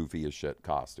add goofy as shit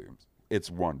costumes. It's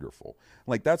wonderful.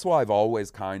 Like, that's why I've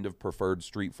always kind of preferred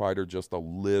Street Fighter just a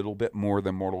little bit more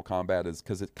than Mortal Kombat, is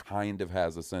because it kind of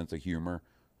has a sense of humor,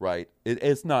 right?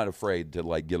 It's not afraid to,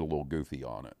 like, get a little goofy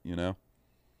on it, you know?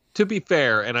 To be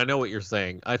fair, and I know what you're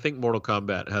saying, I think Mortal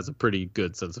Kombat has a pretty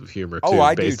good sense of humor, too. Oh,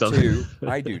 I do, too.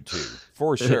 I do, too.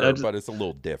 For sure, but it's a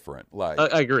little different. Like,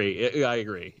 I agree. I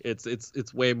agree.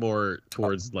 It's way more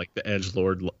towards, like, the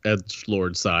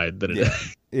edgelord side than it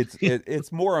is.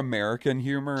 It's more American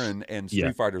humor, and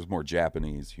Street Fighter's more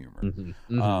Japanese humor.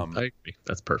 I agree.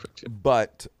 That's perfect.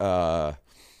 But Mortal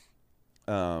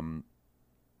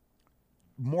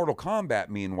Kombat,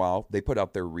 meanwhile, they put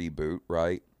out their reboot,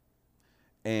 right?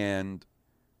 And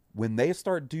when they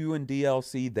start doing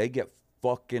DLC, they get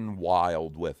fucking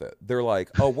wild with it. They're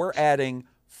like, oh, we're adding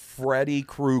Freddy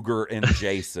Krueger and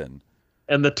Jason.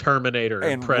 And the Terminator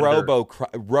and Predator.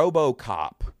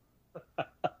 RoboCop.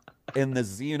 And the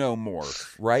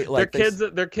Xenomorph, right? Like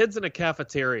they're kids in a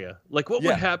cafeteria. Like, what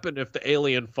would happen if the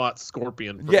alien fought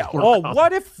Scorpion?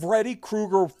 What if Freddy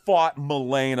Krueger fought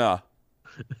Milena?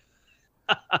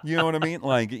 You know what I mean?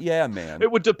 Like, yeah, man.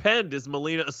 It would depend. Is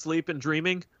Melina asleep and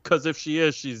dreaming? Because if she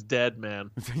is, she's dead,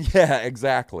 man. Yeah,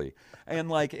 exactly. And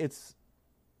like, it's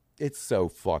so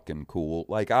fucking cool.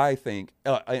 Like, I think,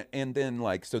 and then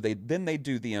like, so they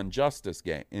do the Injustice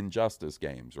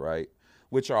games, right?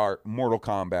 Which are Mortal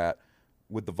Kombat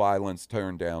with the violence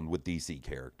turned down with DC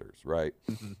characters, right?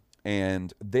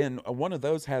 And then one of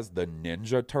those has the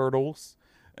Ninja Turtles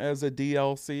as a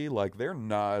DLC. Like, they're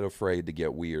not afraid to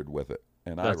get weird with it.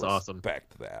 And that's I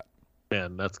respect that.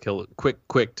 Man, that's killer.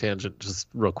 Quick tangent, just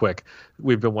real quick.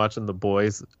 We've been watching The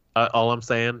Boys. All I'm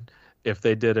saying, if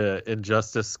they did a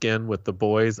Injustice skin with The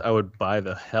Boys, I would buy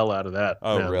the hell out of that.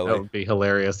 Oh, man, really? That would be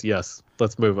hilarious. Yes.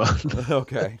 Let's move on.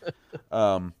 Okay.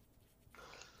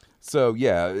 So,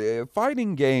 yeah,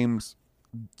 fighting games,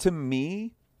 to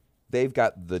me, they've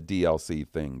got the DLC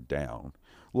thing down.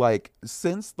 Like,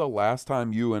 since the last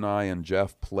time you and I and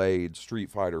Jeff played Street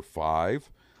Fighter V,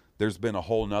 there's been a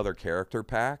whole nother character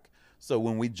pack. So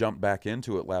when we jumped back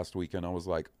into it last weekend, I was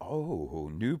like,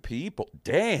 oh, new people.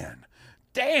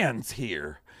 Dan's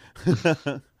here.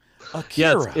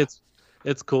 Yeah,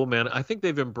 it's cool, man. I think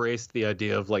they've embraced the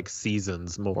idea of like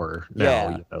seasons more now,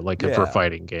 you know, like for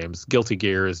fighting games. Guilty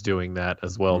Gear is doing that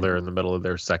as well. They're in the middle of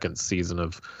their second season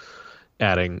of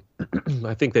adding,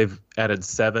 I think they've added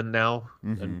 7 now.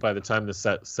 And by the time the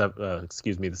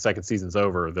second season's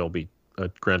over, there'll be a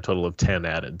grand total of 10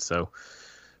 added. So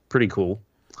pretty cool.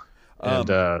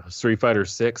 And Street Fighter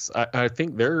 6, I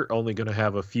think they're only going to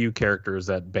have a few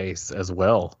characters at base as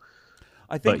well.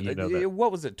 I think,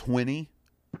 what was it, 20?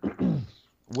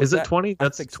 Is it 20?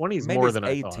 That's 20 is more than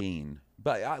 18.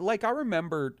 But I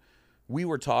remembered we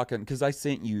were talking, because I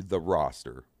sent you the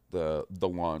roster, the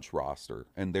launch roster.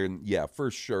 And then, yeah,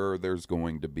 for sure there's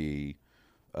going to be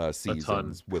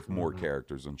seasons with more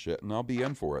characters and shit, and I'll be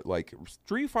in for it. Like,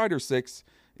 Street Fighter 6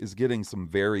 is getting some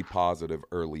very positive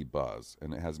early buzz,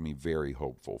 and it has me very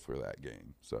hopeful for that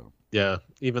game. So yeah,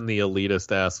 even the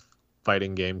elitist ass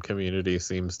fighting game community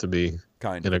seems to be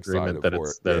kind of in agreement that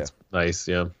it's nice.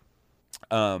 Yeah.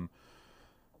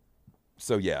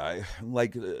 So yeah,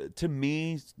 like to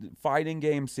me, fighting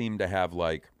games seem to have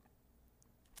like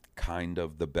kind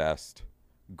of the best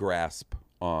grasp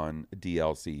on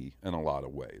DLC in a lot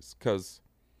of ways, because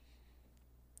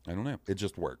I don't know, it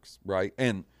just works, right?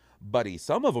 And buddy,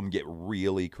 some of them get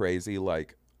really crazy.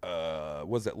 Like,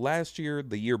 was it last year,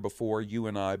 the year before, you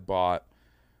and I bought,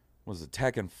 was it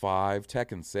Tekken 5,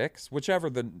 Tekken 6, whichever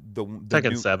the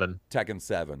Tekken new, 7. Tekken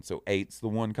 7. So 8's the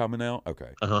one coming out. Okay.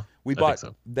 We I bought.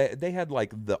 think so. They had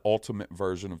like the ultimate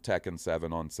version of Tekken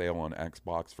 7 on sale on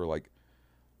Xbox for like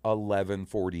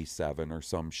 $11.47 or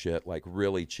some shit, like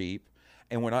really cheap.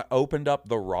 And when I opened up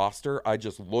the roster, I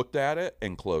just looked at it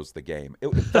and closed the game. It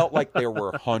felt like there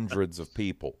were hundreds of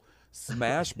people.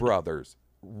 Smash Brothers,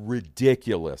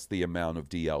 ridiculous the amount of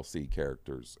DLC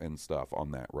characters and stuff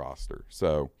on that roster.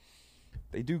 So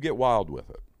they do get wild with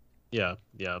it. Yeah.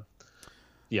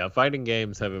 Fighting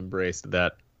games have embraced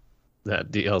that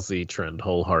DLC trend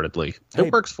wholeheartedly. Hey,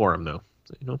 it works for them though,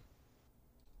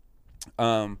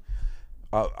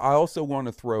 I also want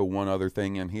to throw one other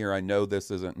thing in here. I know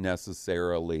this isn't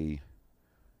necessarily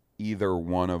either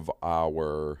one of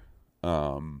our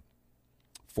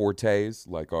fortes,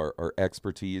 like our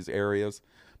expertise areas,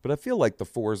 but I feel like the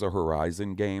Forza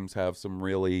Horizon games have some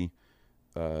really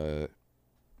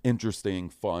interesting,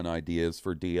 fun ideas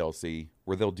for DLC,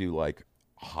 where they'll do like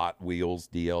Hot Wheels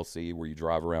DLC, where you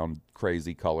drive around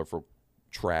crazy, colorful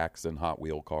tracks and Hot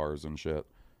Wheel cars and shit.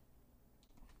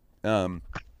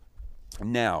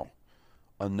 Now,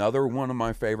 another one of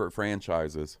my favorite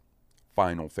franchises,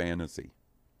 Final Fantasy.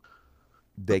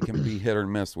 They can be hit or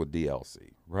miss with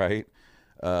DLC, right?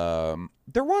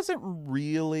 There wasn't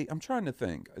really, I'm trying to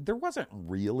think, there wasn't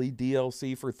really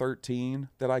DLC for 13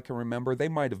 that I can remember. They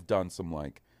might have done some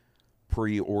like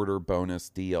pre-order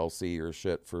bonus DLC or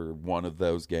shit for one of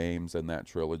those games in that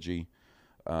trilogy.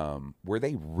 Where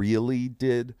they really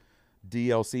did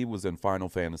DLC was in Final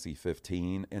Fantasy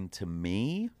 15, and to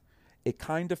me, it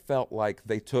kind of felt like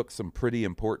they took some pretty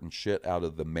important shit out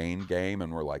of the main game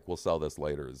and were like, we'll sell this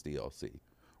later as DLC,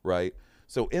 right?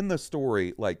 So in the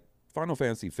story, like Final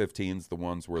Fantasy 15's the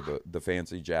ones where the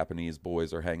fancy Japanese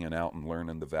boys are hanging out and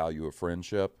learning the value of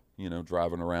friendship, you know,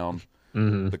 driving around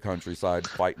the countryside,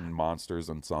 fighting monsters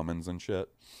and summons and shit.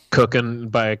 Cooking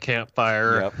by a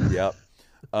campfire. Yep.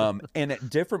 And at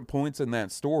different points in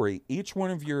that story, each one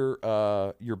of your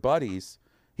buddies,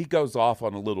 he goes off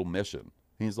on a little mission.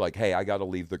 He's like, hey, I got to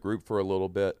leave the group for a little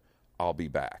bit. I'll be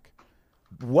back.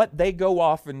 What they go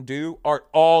off and do are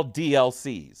all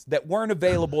DLCs that weren't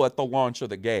available at the launch of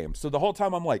the game. So the whole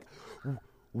time I'm like,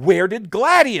 where did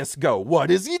Gladius go? What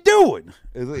is he doing?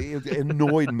 It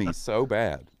annoyed me so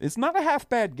bad. It's not a half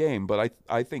bad game, but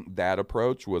I think that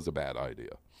approach was a bad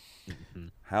idea. Mm-hmm.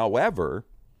 However,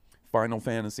 Final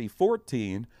Fantasy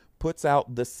XIV puts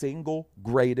out the single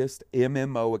greatest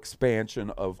MMO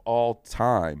expansion of all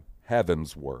time,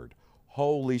 Heaven's Word.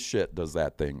 Holy shit, does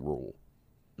that thing rule.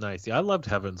 Nice. Yeah, I loved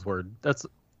Heaven's Word. That's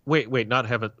wait, not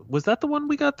Heaven. Was that the one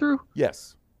we got through?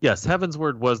 Yes. Yes, Heaven's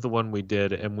Word was the one we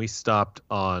did, and we stopped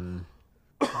on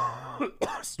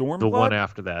Stormblood? The one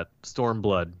after that.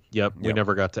 Stormblood. Yep. We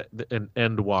never got to, and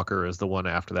Endwalker is the one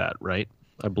after that, right?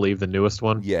 I believe the newest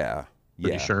one. Yeah.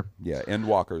 Pretty sure. Yeah,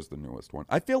 Endwalker's the newest one.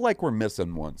 I feel like we're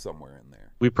missing one somewhere in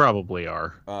there. We probably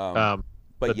are.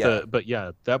 But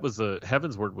yeah. That was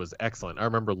Heaven's Word was excellent. I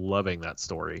remember loving that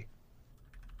story.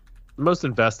 The most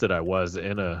invested I was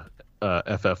in a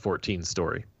FF14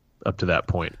 story up to that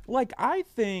point. Like, I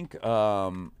think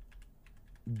like,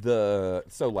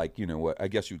 you know what, I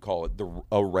guess you'd call it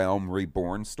a Realm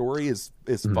Reborn story is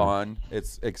fun.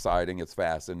 It's exciting. It's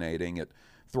fascinating. It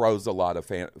throws a lot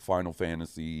of Final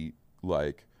Fantasy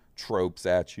like tropes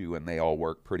at you, and they all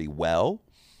work pretty well.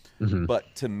 Mm-hmm.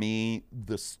 But to me,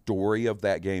 the story of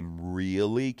that game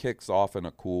really kicks off in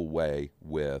a cool way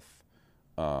with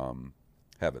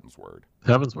Heaven's Word.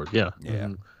 Heaven's Word, yeah. Yeah.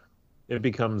 Mm-hmm. It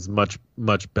becomes much,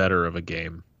 much better of a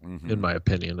game, in my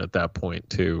opinion, at that point,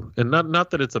 too. And not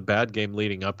that it's a bad game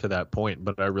leading up to that point,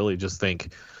 but I really just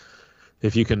think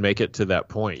if you can make it to that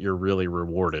point, you're really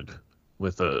rewarded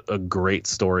with a great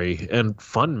story and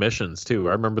fun missions, too.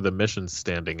 I remember the missions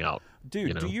standing out.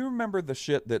 Dude, do you remember the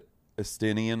shit that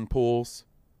Estinian pulls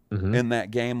in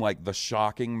that game? Like, the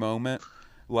shocking moment?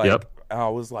 Like, I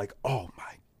was like, oh,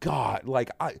 my God. Like,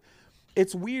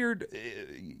 it's weird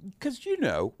because, you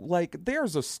know, like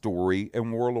there's a story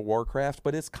in World of Warcraft,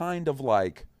 but it's kind of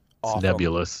like it's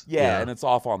nebulous. And it's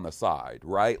off on the side,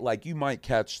 right? Like you might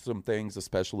catch some things,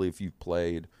 especially if you've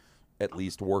played at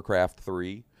least Warcraft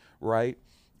 3, right?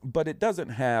 But it doesn't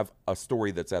have a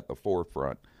story that's at the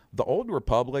forefront. The Old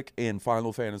Republic and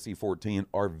Final Fantasy XIV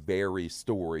are very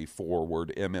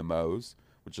story-forward MMOs,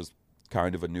 which is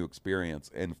kind of a new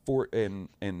experience. And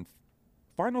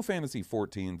Final Fantasy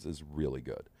 14's is really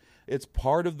good. It's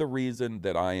part of the reason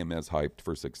that I am as hyped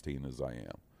for 16 as I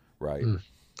am, right?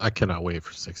 I cannot wait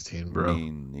for 16, bro. Me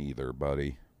neither,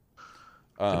 buddy.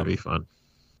 It's gonna be fun.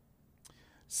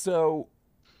 So,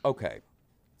 okay.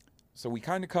 So we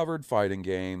kind of covered fighting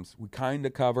games. We kind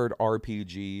of covered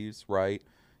RPGs, right?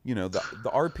 You know, the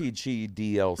RPG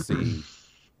DLC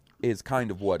is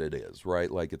kind of what it is, right?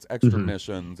 Like, it's extra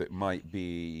missions. It might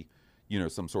be, you know,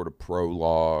 some sort of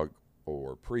prologue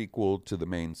or prequel to the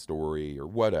main story or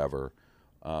whatever.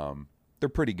 They're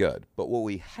pretty good. But what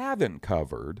we haven't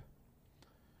covered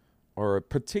are a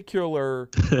particular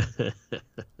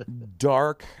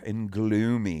dark and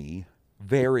gloomy,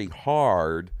 very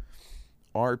hard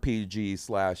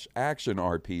RPG/action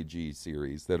RPG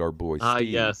series that our boy Steve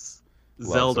yes.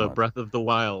 Zelda Breath of the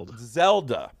Wild.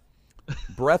 Zelda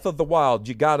Breath of the Wild.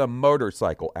 You got a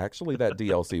motorcycle. Actually, that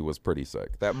DLC was pretty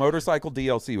sick. That motorcycle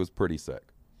DLC was pretty sick.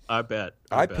 I bet.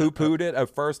 I poo-pooed it.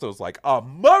 At first, I was like, a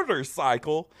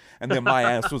motorcycle? And then my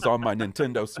ass was on my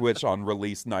Nintendo Switch on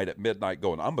release night at midnight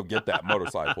going, I'm going to get that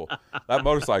motorcycle. That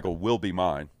motorcycle will be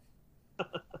mine.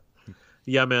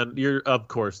 Yeah, man, you're of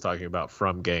course talking about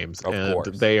From Games, of and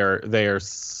course. they are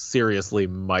seriously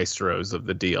maestros of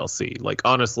the DLC. Like,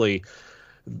 honestly,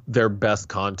 their best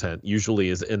content usually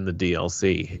is in the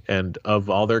DLC. And of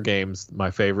all their games,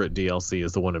 my favorite DLC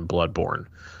is the one in Bloodborne,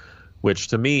 which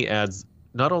to me adds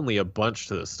not only a bunch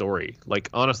to the story, like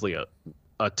honestly a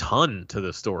ton to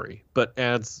the story, but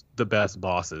adds the best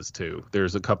bosses too.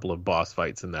 There's a couple of boss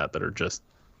fights in that are just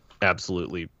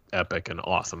absolutely epic and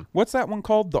awesome. What's that one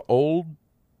called? The Old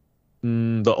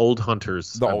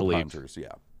Hunters. The I Old believe. Hunters,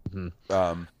 yeah.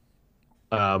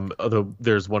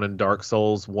 There's one in Dark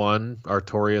Souls 1,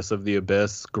 Artorias of the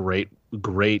Abyss. Great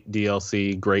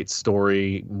DLC, great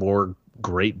story, more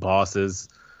great bosses.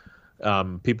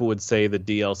 People would say the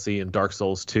DLC in Dark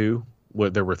Souls 2, where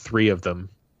there were 3 of them,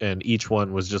 and each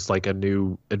one was just like a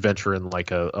new adventure in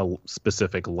like a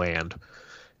specific land.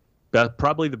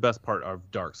 Probably the best part of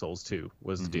Dark Souls 2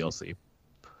 was the DLC.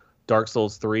 Dark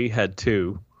Souls 3 had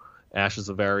 2, Ashes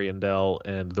of Ariandel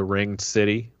and The Ringed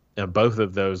City, and both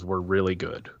of those were really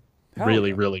good.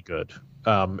 Really good.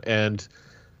 And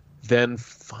then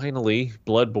finally,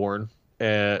 Bloodborne.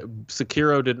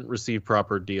 Sekiro didn't receive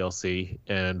proper DLC,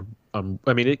 and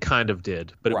I mean, it kind of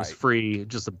did, but it was free,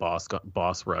 just a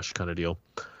boss rush kind of deal.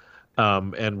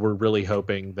 And we're really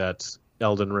hoping that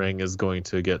Elden Ring is going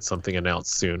to get something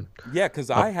announced soon. Yeah,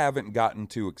 because I haven't gotten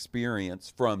to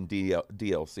experience from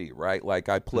DLC, right? Like,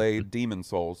 I played Demon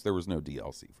Souls. There was no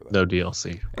DLC for that. No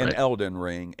DLC. And Elden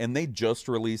Ring. And they just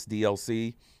released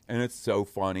DLC. And it's so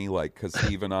funny, like, because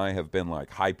Steve and I have been, like,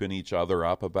 hyping each other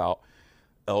up about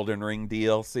Elden Ring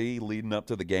DLC leading up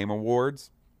to the Game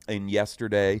Awards. And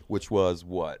yesterday, which was,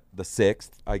 the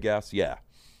 6th, I guess? Yeah.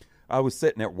 I was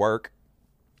sitting at work.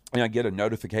 And I get a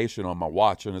notification on my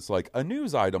watch, and it's like, a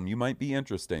news item you might be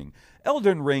interesting.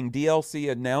 Elden Ring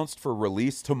DLC announced for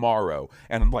release tomorrow.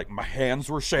 And I'm like, my hands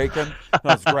were shaking. And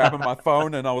I was grabbing my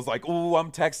phone, and I was like, ooh,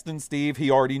 I'm texting Steve. He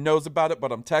already knows about it,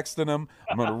 but I'm texting him.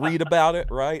 I'm going to read about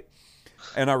it, right?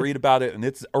 And I read about it, and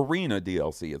it's Arena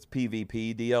DLC. It's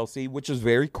PvP DLC, which is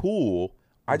very cool.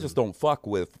 I just don't fuck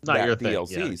with that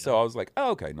DLC. So I was like,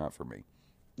 oh, okay, not for me.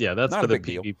 Yeah, that's not for the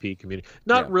PvP community.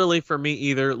 Not really for me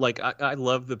either. Like, I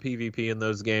love the PvP in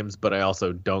those games, but I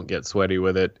also don't get sweaty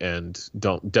with it, and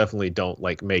definitely don't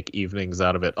like make evenings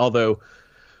out of it. Although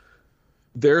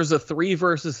there's a 3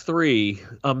 versus 3.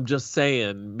 I'm just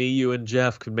saying, me, you, and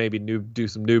Jeff could maybe do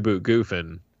some new boot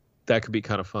goofing. That could be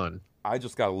kind of fun. I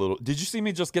just got a little. Did you see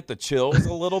me just get the chills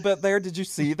a little bit there? Did you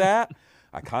see that?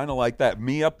 I kind of like that.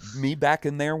 Me back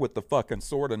in there with the fucking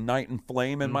sword of Night and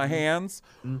Flame in my hands.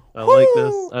 I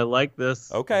like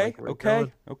this. Okay.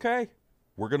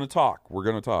 We're gonna talk.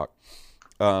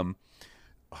 Oh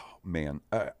man,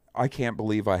 I can't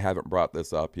believe I haven't brought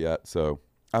this up yet. So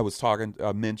I was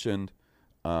mentioned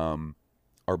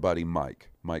our buddy Mike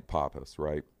Pappas,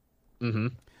 right?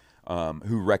 Mm-hmm.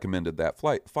 Who recommended that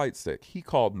fight stick? He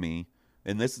called me,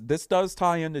 and this does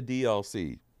tie into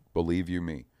DLC. Believe you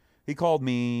me. He called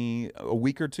me a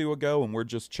week or 2 ago, and we're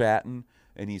just chatting,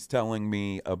 and he's telling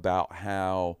me about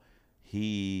how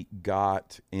he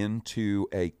got into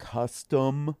a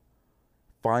custom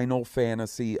Final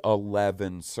Fantasy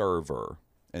XI server,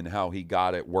 and how he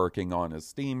got it working on his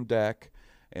Steam Deck,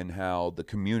 and how the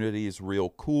community is real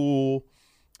cool,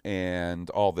 and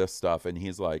all this stuff. And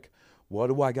he's like, what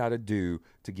do I got to do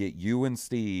to get you and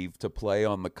Steve to play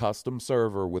on the custom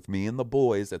server with me and the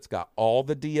boys? It's got all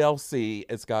the DLC.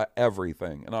 It's got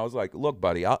everything. And I was like, look,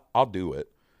 buddy, I'll do it.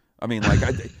 I mean, like,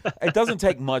 it doesn't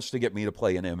take much to get me to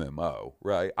play an MMO,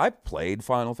 right? I played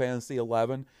Final Fantasy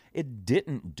XI. It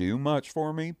didn't do much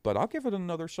for me, but I'll give it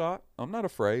another shot. I'm not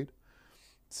afraid.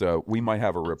 So we might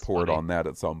have a report on that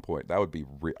at some point. That would be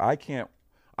I can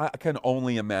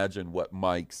only imagine what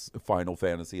Mike's Final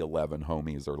Fantasy XI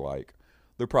homies are like.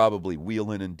 They're probably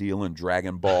wheeling and dealing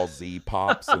Dragon Ball Z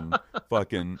pops and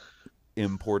fucking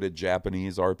imported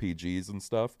Japanese RPGs and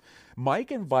stuff.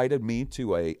 Mike invited me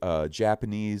to a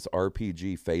Japanese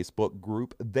RPG Facebook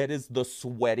group that is the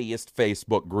sweatiest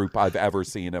Facebook group I've ever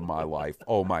seen in my life.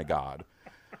 Oh my God.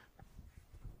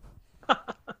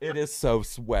 It is so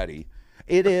sweaty.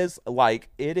 It is the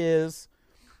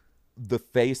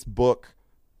Facebook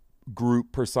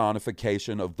group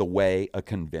personification of the way a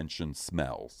convention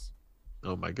smells.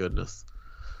 Oh my goodness.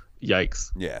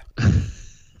 Yikes. Yeah.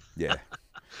 Yeah.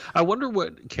 I wonder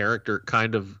what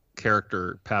kind of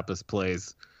character Pappas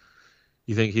plays.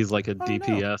 You think he's like a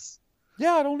DPS?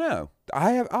 Yeah, I don't know.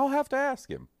 I'll have to ask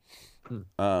him. You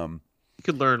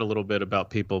could learn a little bit about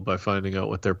people by finding out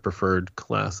what their preferred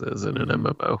class is in an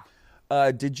MMO.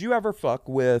 Did you ever fuck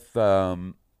with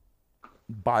BioShock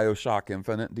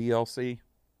Infinite DLC?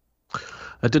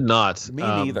 I did not. Me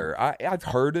neither. I've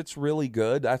heard it's really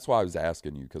good. That's why I was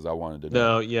asking you, because I wanted to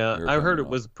know. No, yeah. I heard it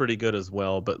was pretty good as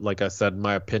well, but like I said,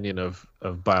 my opinion of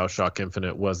BioShock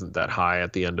Infinite wasn't that high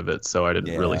at the end of it, so I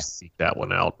didn't really seek that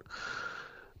one out.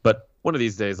 But one of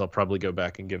these days I'll probably go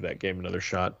back and give that game another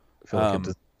shot. I feel like it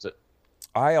deserves it.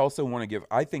 I also want to give...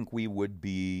 I think we would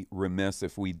be remiss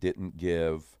if we didn't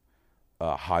give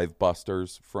Hive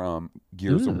Busters from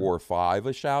Gears of War 5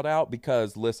 a shout out,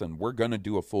 because listen, we're going to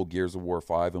do a full Gears of War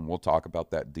 5 and we'll talk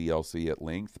about that DLC at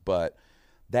length, but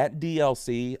that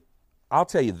DLC, I'll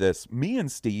tell you this, me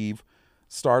and Steve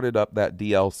started up that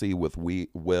DLC with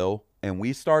Will, and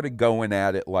we started going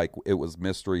at it like it was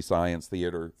Mystery Science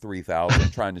Theater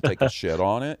 3000 trying to take a shit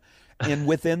on it, and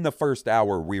within the first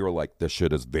hour we were like, this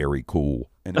shit is very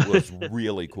cool, and it was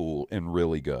really cool and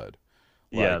really good.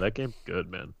 Yeah, that game's good,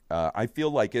 man. I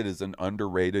feel like it is an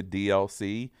underrated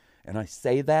DLC, and I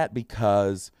say that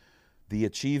because the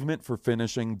achievement for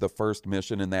finishing the first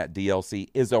mission in that DLC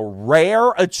is a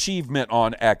rare achievement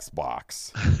on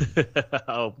Xbox.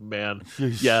 Oh, man.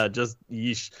 Yeah, just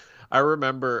yeesh. I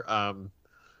remember,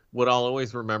 what I'll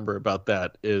always remember about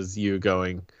that is you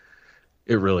going,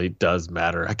 it really does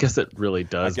matter. I guess it really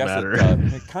does matter.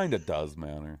 It kind of does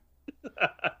matter.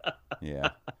 Yeah.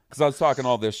 Because I was talking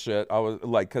all this shit. I was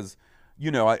like, because,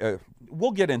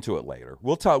 we'll get into it later.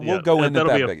 We'll talk. We'll go into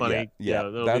that. Be funny,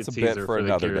 that's a bit for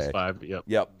another day. 5.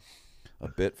 Yep. A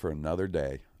bit for another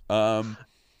day.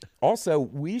 Also,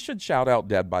 we should shout out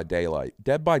Dead by Daylight.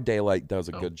 Dead by Daylight does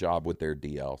a good job with their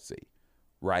DLC,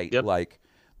 right? Yep. Like,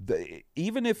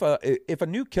 even if a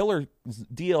new Killer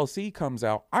DLC comes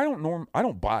out, I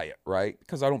don't buy it, right?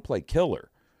 Because I don't play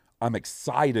Killer. I'm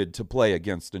excited to play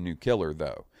against a new Killer,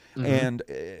 though. And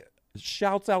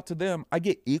shouts out to them. I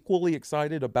get equally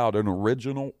excited about an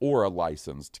original or a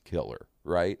licensed Killer,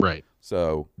 right? Right.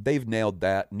 So they've nailed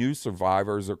that. New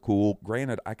Survivors are cool.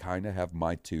 Granted, I kind of have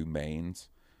my two mains.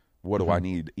 What do I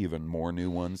need even more new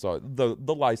ones? The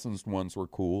licensed ones were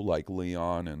cool, like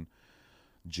Leon and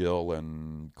Jill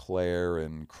and Claire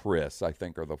and Chris, I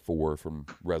think, are the 4 from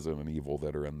Resident Evil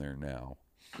that are in there now.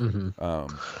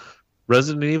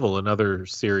 Resident Evil, another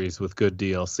series with good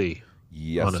DLC.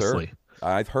 Yes, honestly. Sir.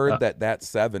 I've heard that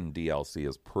 7 DLC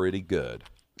is pretty good.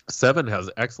 7 has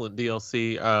excellent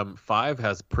DLC. 5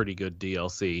 has pretty good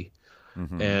DLC.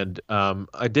 And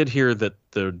I did hear that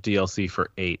the DLC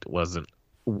for 8 wasn't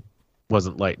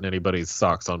lighting anybody's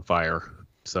socks on fire.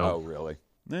 So, oh, really?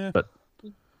 But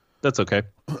that's okay.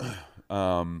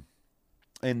 And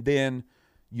then,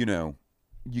 you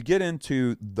get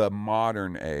into the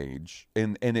modern age,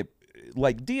 and it,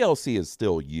 like, DLC is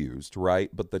still used, right?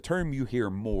 But the term you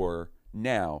hear more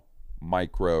now,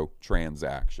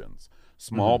 microtransactions,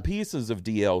 small pieces of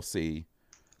DLC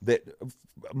that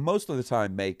most of the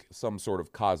time make some sort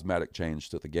of cosmetic change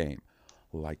to the game,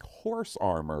 like horse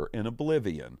armor in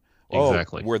Oblivion.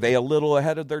 Exactly. Oh, were they a little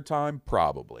ahead of their time?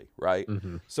 Probably, right?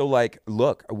 So, like,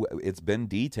 look, it's been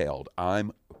detailed.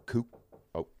 Oh,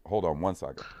 hold on one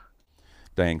second.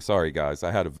 Dang, sorry, guys.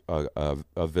 I had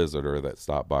a visitor that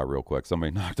stopped by real quick.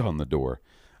 Somebody knocked on the door.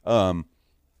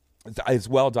 It's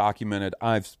well documented.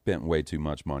 I've spent way too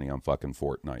much money on fucking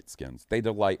Fortnite skins. They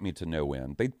delight me to no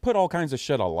end. They put all kinds of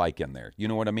shit I like in there. You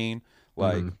know what I mean?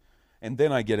 Like, and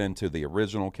then I get into the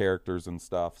original characters and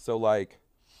stuff. So, like,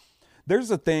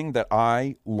 there's a thing that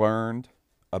I learned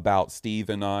about Steve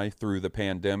and I through the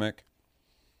pandemic.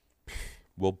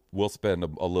 We'll spend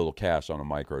a little cash on a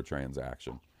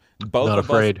microtransaction. Both Not of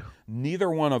afraid. us, neither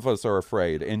one of us are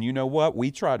afraid. And you know what?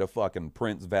 We try to fucking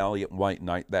Prince Valiant White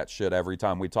Knight that shit every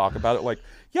time we talk about it. Like,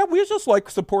 yeah, we just like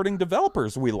supporting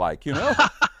developers we like, you know?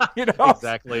 You know?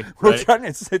 Exactly. We're Right. trying,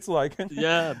 it's like...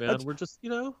 Yeah, man. We're just,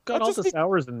 got all this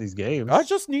hours in these games. I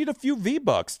just need a few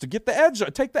V-Bucks to get the edge,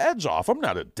 take the edge off. I'm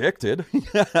not addicted.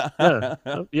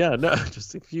 Yeah, no,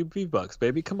 just a few V-Bucks,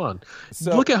 baby. Come on.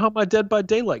 So, Look at how my Dead by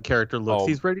Daylight character looks. Oh.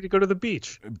 He's ready to go to the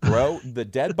beach. bro, the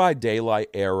Dead by Daylight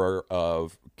era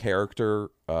of character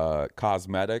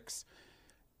cosmetics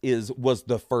was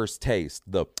the first taste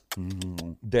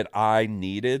that I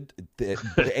needed,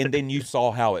 and then you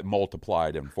saw how it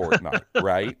multiplied in Fortnite,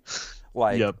 right?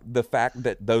 Like the fact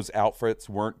that those outfits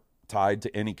weren't tied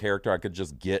to any character, I could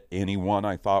just get anyone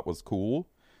I thought was cool,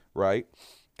 right?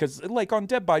 Because like on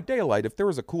Dead by Daylight, if there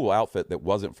was a cool outfit that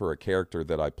wasn't for a character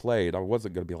that I played, I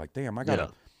wasn't going to be like, damn, I gotta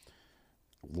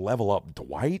level up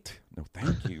Dwight. No,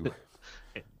 thank you.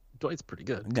 Dwight's pretty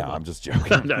good. No, I'm just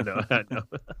joking. No, I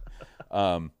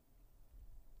know.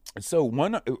 So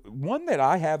one that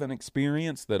I haven't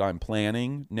experienced that I'm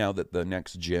planning now that the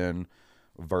next gen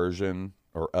version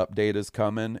or update is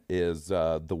coming is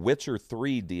The Witcher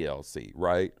 3 DLC,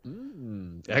 right?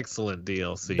 Excellent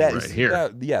DLC right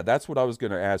here. Yeah, that's what I was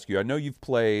going to ask you. I know you've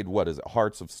played, what is it,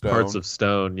 Hearts of Stone? Hearts of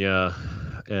Stone, yeah.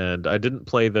 And I didn't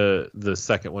play the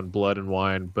second one, Blood and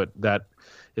Wine, but that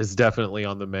is definitely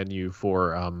on the menu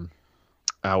for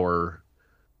our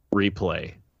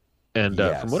replay. And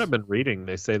from what I've been reading,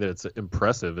 they say that it's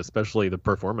impressive, especially the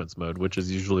performance mode, which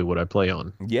is usually what I play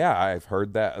on. Yeah, I've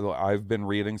heard that. I've been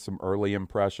reading some early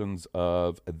impressions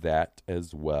of that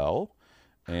as well,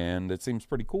 and it seems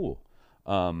pretty cool.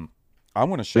 I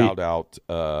want to shout out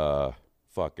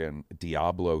fucking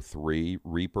Diablo 3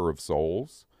 Reaper of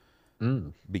Souls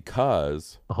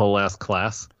because a whole ass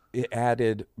class. It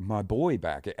added my boy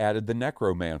back. It added the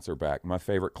Necromancer back, my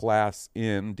favorite class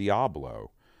in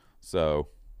Diablo. So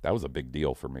that was a big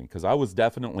deal for me because I was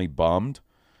definitely bummed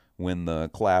when the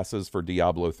classes for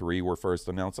Diablo 3 were first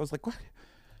announced. I was like, what?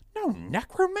 No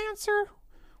Necromancer?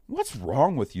 What's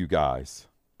wrong with you guys?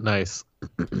 Nice.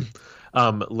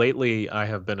 Lately, I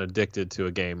have been addicted to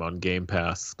a game on Game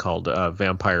Pass called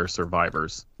Vampire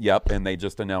Survivors. Yep, and they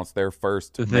just announced their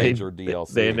first major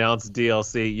DLC. They announced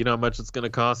DLC. You know how much it's going to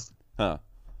cost? Huh?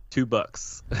 $2.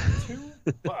 $2.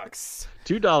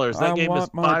 $2. That game is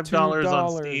 $5 on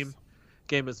 $2. Steam.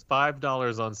 Game is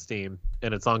 $5 on Steam,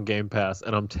 and it's on Game Pass.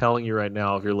 And I'm telling you right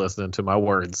now, if you're listening to my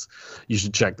words, you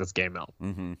should check this game out.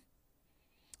 Mm-hmm.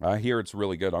 I hear it's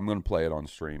really good. I'm going to play it on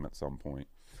stream at some point.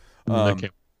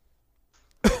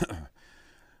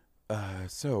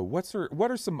 So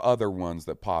what are some other ones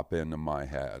that pop into my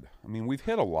head? I mean, we've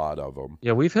hit a lot of them.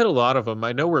 Yeah, we've hit a lot of them.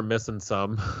 I know we're missing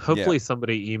some. Hopefully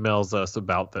somebody emails us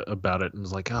about it and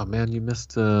is like, oh man, you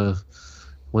missed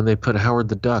when they put Howard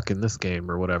the Duck in this game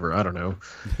or whatever. I don't know.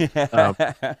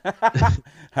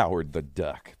 Howard the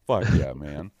Duck. Fuck yeah,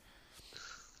 man.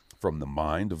 From the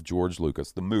mind of George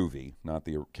Lucas, the movie, not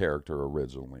the character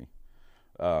originally.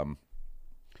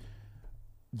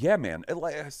 Yeah, man.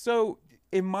 So,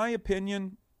 in my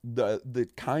opinion, the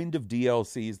kind of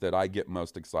DLCs that I get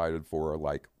most excited for are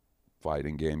like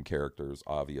fighting game characters,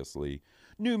 obviously.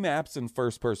 New maps and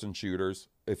first-person shooters,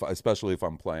 especially if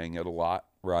I'm playing it a lot,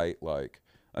 right? Like,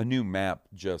 a new map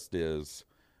just is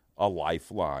a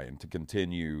lifeline to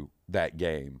continue that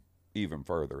game even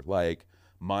further. Like,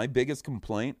 my biggest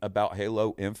complaint about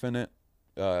Halo Infinite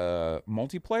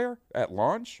multiplayer at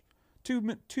launch,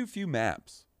 too few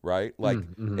maps. Right? Like,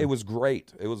 It was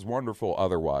great. It was wonderful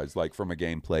otherwise, like from a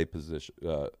gameplay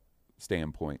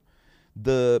standpoint.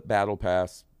 The Battle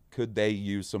Pass, could they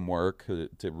use some work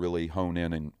to really hone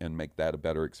in and make that a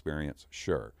better experience?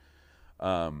 Sure.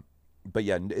 But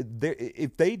yeah,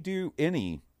 if they do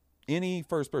any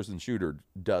first-person shooter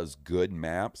does good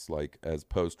maps, like as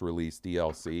post-release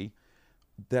DLC,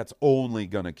 that's only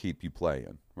going to keep you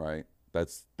playing, right?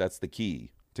 That's the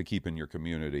key to keeping your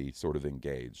community sort of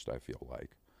engaged, I feel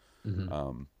like.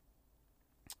 Mm-hmm.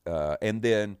 And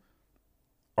then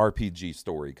RPG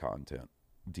story content,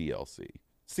 DLC.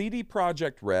 CD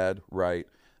Projekt Red, right?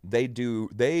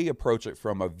 They approach it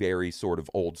from a very sort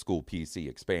of old school PC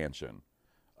expansion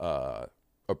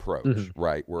approach,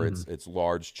 right? Where it's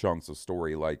large chunks of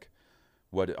story, like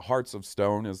Hearts of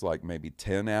Stone is like maybe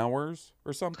 10 hours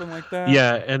or something like that.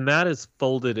 Yeah, and that is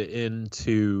folded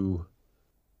into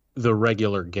the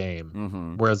regular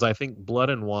game, whereas I think Blood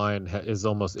and Wine is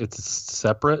it's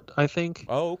separate. I think.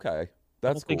 Oh, okay,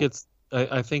 that's cool.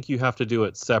 I think you have to do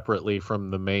it separately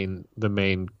from the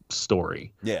main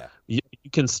story. Yeah, you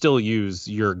can still use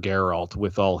your Geralt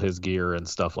with all his gear and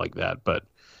stuff like that, but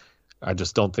I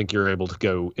just don't think you're able to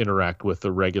go interact with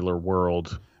the regular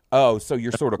world. Oh, so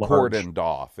you're sort of cordoned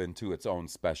off into its own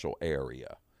special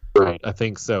area. Right, I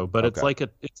think so, but it's like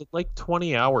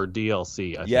 20-hour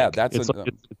DLC. I think.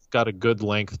 It's got a good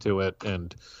length to it,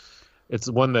 and it's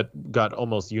one that got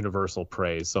almost universal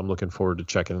praise. So I'm looking forward to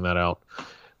checking that out.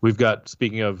 We've got,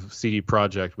 speaking of CD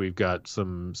Projekt, we've got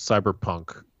some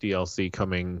Cyberpunk DLC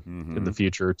coming in the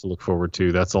future to look forward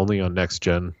to. That's only on next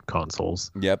gen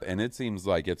consoles. Yep, and it seems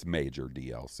like it's major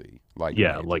DLC. Like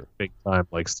big time,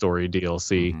 like story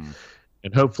DLC.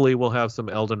 And hopefully we'll have some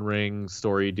Elden Ring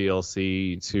story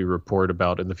DLC to report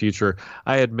about in the future.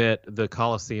 I admit the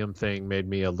Coliseum thing made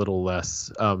me a little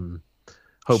less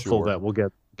hopeful that we'll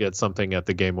get something at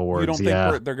the Game Awards. You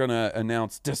don't think they're going to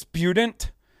announce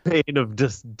Disputant? Pain of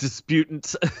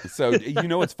Disputant. So, you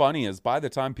know what's funny is by the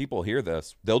time people hear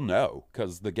this, they'll know,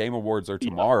 because the Game Awards are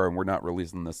tomorrow and we're not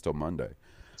releasing this till Monday.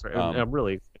 That's right. I'm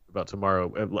really excited about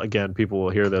tomorrow. Again, people will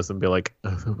hear this and be like,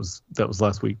 that was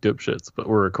last week, dipshits, but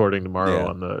we're recording tomorrow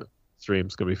on the stream.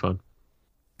 It's going to be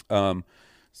fun.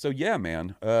 So yeah,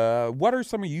 man, what are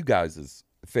some of you guys'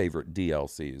 favorite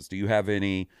DLCs? Do you have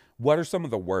any? What are some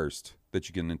of the worst that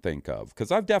you can think of?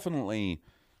 Because I've definitely,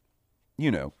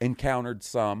 encountered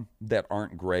some that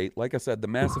aren't great. Like I said, the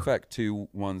Mass Effect 2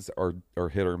 ones are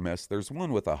hit or miss. There's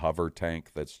one with a hover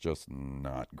tank that's just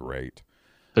not great.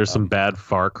 There's some bad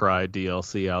Far Cry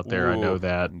DLC out there. I know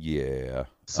that. Yeah.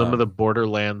 Some of the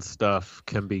Borderlands stuff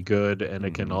can be good, and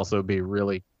it can also be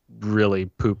really, really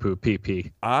poo-poo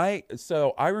pee-pee. I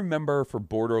remember for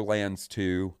Borderlands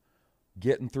 2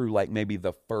 getting through like maybe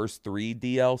the first 3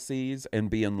 DLCs and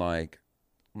being like,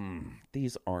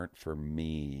 these aren't for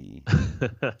me.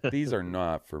 These are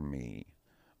not for me.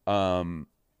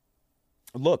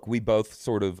 Look, we both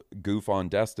sort of goof on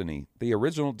Destiny. The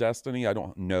original Destiny, I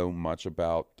don't know much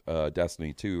about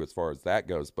Destiny 2 as far as that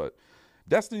goes, but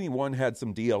Destiny 1 had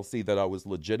some DLC that I was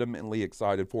legitimately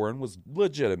excited for and was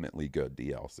legitimately good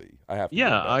DLC. I have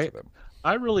to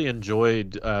I really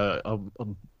enjoyed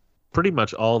pretty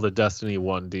much all the Destiny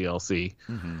 1 DLC.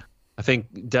 I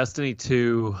think Destiny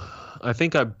 2, I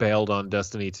think I bailed on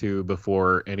Destiny 2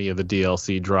 before any of the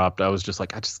DLC dropped. I was just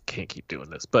like, I just can't keep doing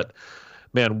this. But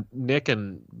man, Nick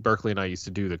and Berkeley and I used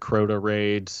to do the Crota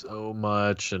raid so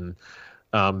much, and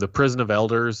the Prison of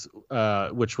Elders,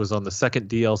 which was on the second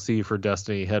DLC for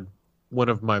Destiny, had one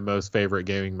of my most favorite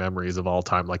gaming memories of all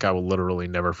time. Like, I will literally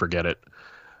never forget it.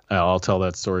 I'll tell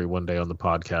that story one day on the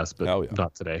podcast, but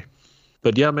not today.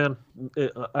 But yeah, man,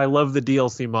 I love the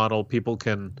DLC model. People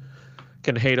can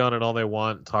hate on it all they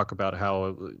want, talk about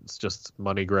how it's just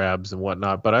money grabs and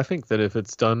whatnot. But I think that if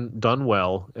it's done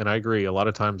well, and I agree, a lot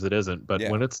of times it isn't, but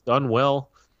when it's done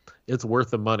well, it's worth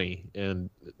the money.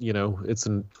 And, it's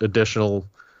an additional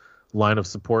line of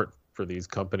support for these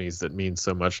companies that means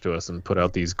so much to us and put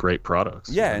out these great products.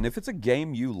 Yeah, and if it's a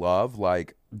game you love,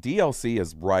 like, DLC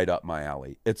is right up my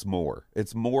alley. It's more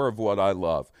of what I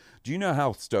love. Do you know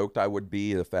how stoked I would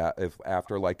be if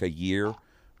after like a year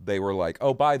they were like,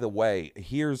 oh, by the way,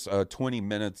 here's 20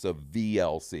 minutes of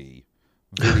VLC,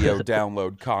 video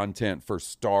download content for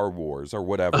Star Wars or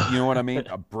whatever. You know what I mean?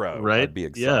 Bro, right? I'd be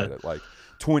excited. Yeah. Like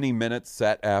 20 minutes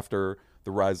set after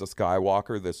The Rise of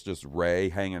Skywalker, that's just Rey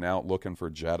hanging out looking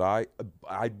for Jedi.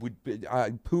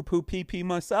 I'd poo-poo pee-pee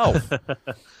myself.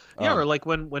 Yeah, or like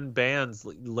when bands,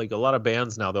 like a lot of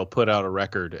bands now, they'll put out a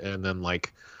record and then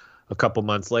like a couple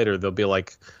months later they'll be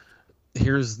like,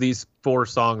 here's these 4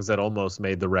 songs that almost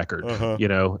made the record,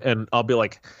 and I'll be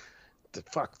like,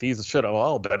 fuck, these should have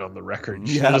all been on the record.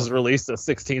 You should have just released a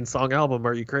 16-song album.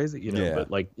 Are you crazy?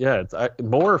 But like, it's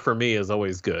more for me is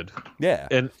always good. Yeah.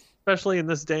 And especially in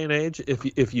this day and age,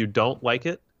 if you don't like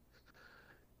it,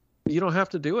 you don't have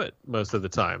to do it most of the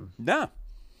time. No.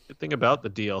 The thing about the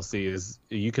DLC is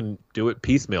you can do it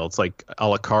piecemeal. It's like a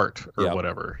la carte or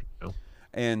whatever.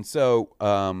 And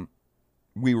so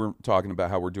we were talking about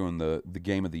how we're doing the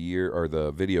Game of the Year or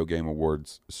the Video Game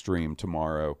Awards stream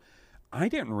tomorrow. I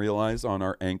didn't realize on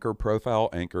our Anchor profile,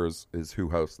 Anchor is who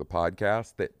hosts the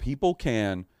podcast, that people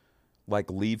can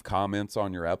like leave comments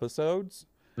on your episodes.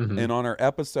 And on our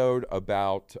episode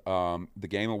about the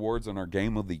Game Awards and our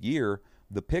Game of the Year,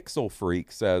 the Pixel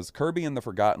Freak says, Kirby and the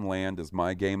Forgotten Land is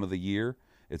my Game of the Year.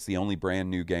 It's the only brand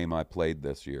new game I played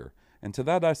this year. And to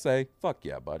that I say, fuck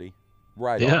yeah, buddy.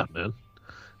 Right on. Yeah, man.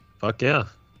 Fuck yeah.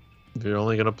 If you're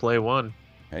only going to play one.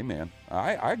 Hey, man.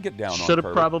 I get down on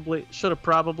Kirby. Should have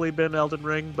probably been Elden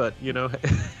Ring, but, man,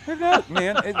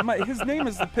 his name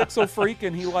is the Pixel Freak,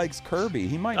 and he likes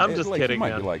Kirby. I'm just kidding, he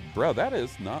might man. be like, bro, that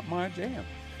is not my jam.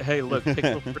 Hey, look,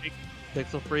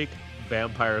 Pixel Freak,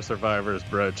 Vampire Survivors,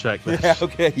 bro. Check this. Yeah,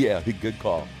 okay, yeah, good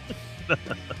call.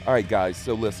 All right, guys.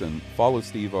 So listen, follow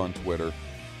Steve on Twitter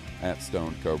at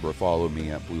Stone Cobra. Follow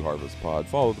me at Blue Harvest Pod.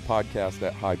 Follow the podcast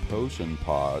at High Potion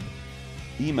Pod.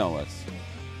 Email us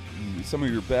some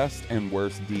of your best and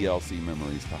worst DLC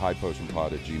memories to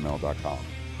highpotionpod@gmail.com.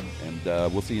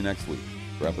 And we'll see you next week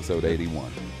for episode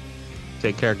 81.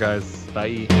 Take care, guys.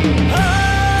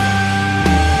 Bye.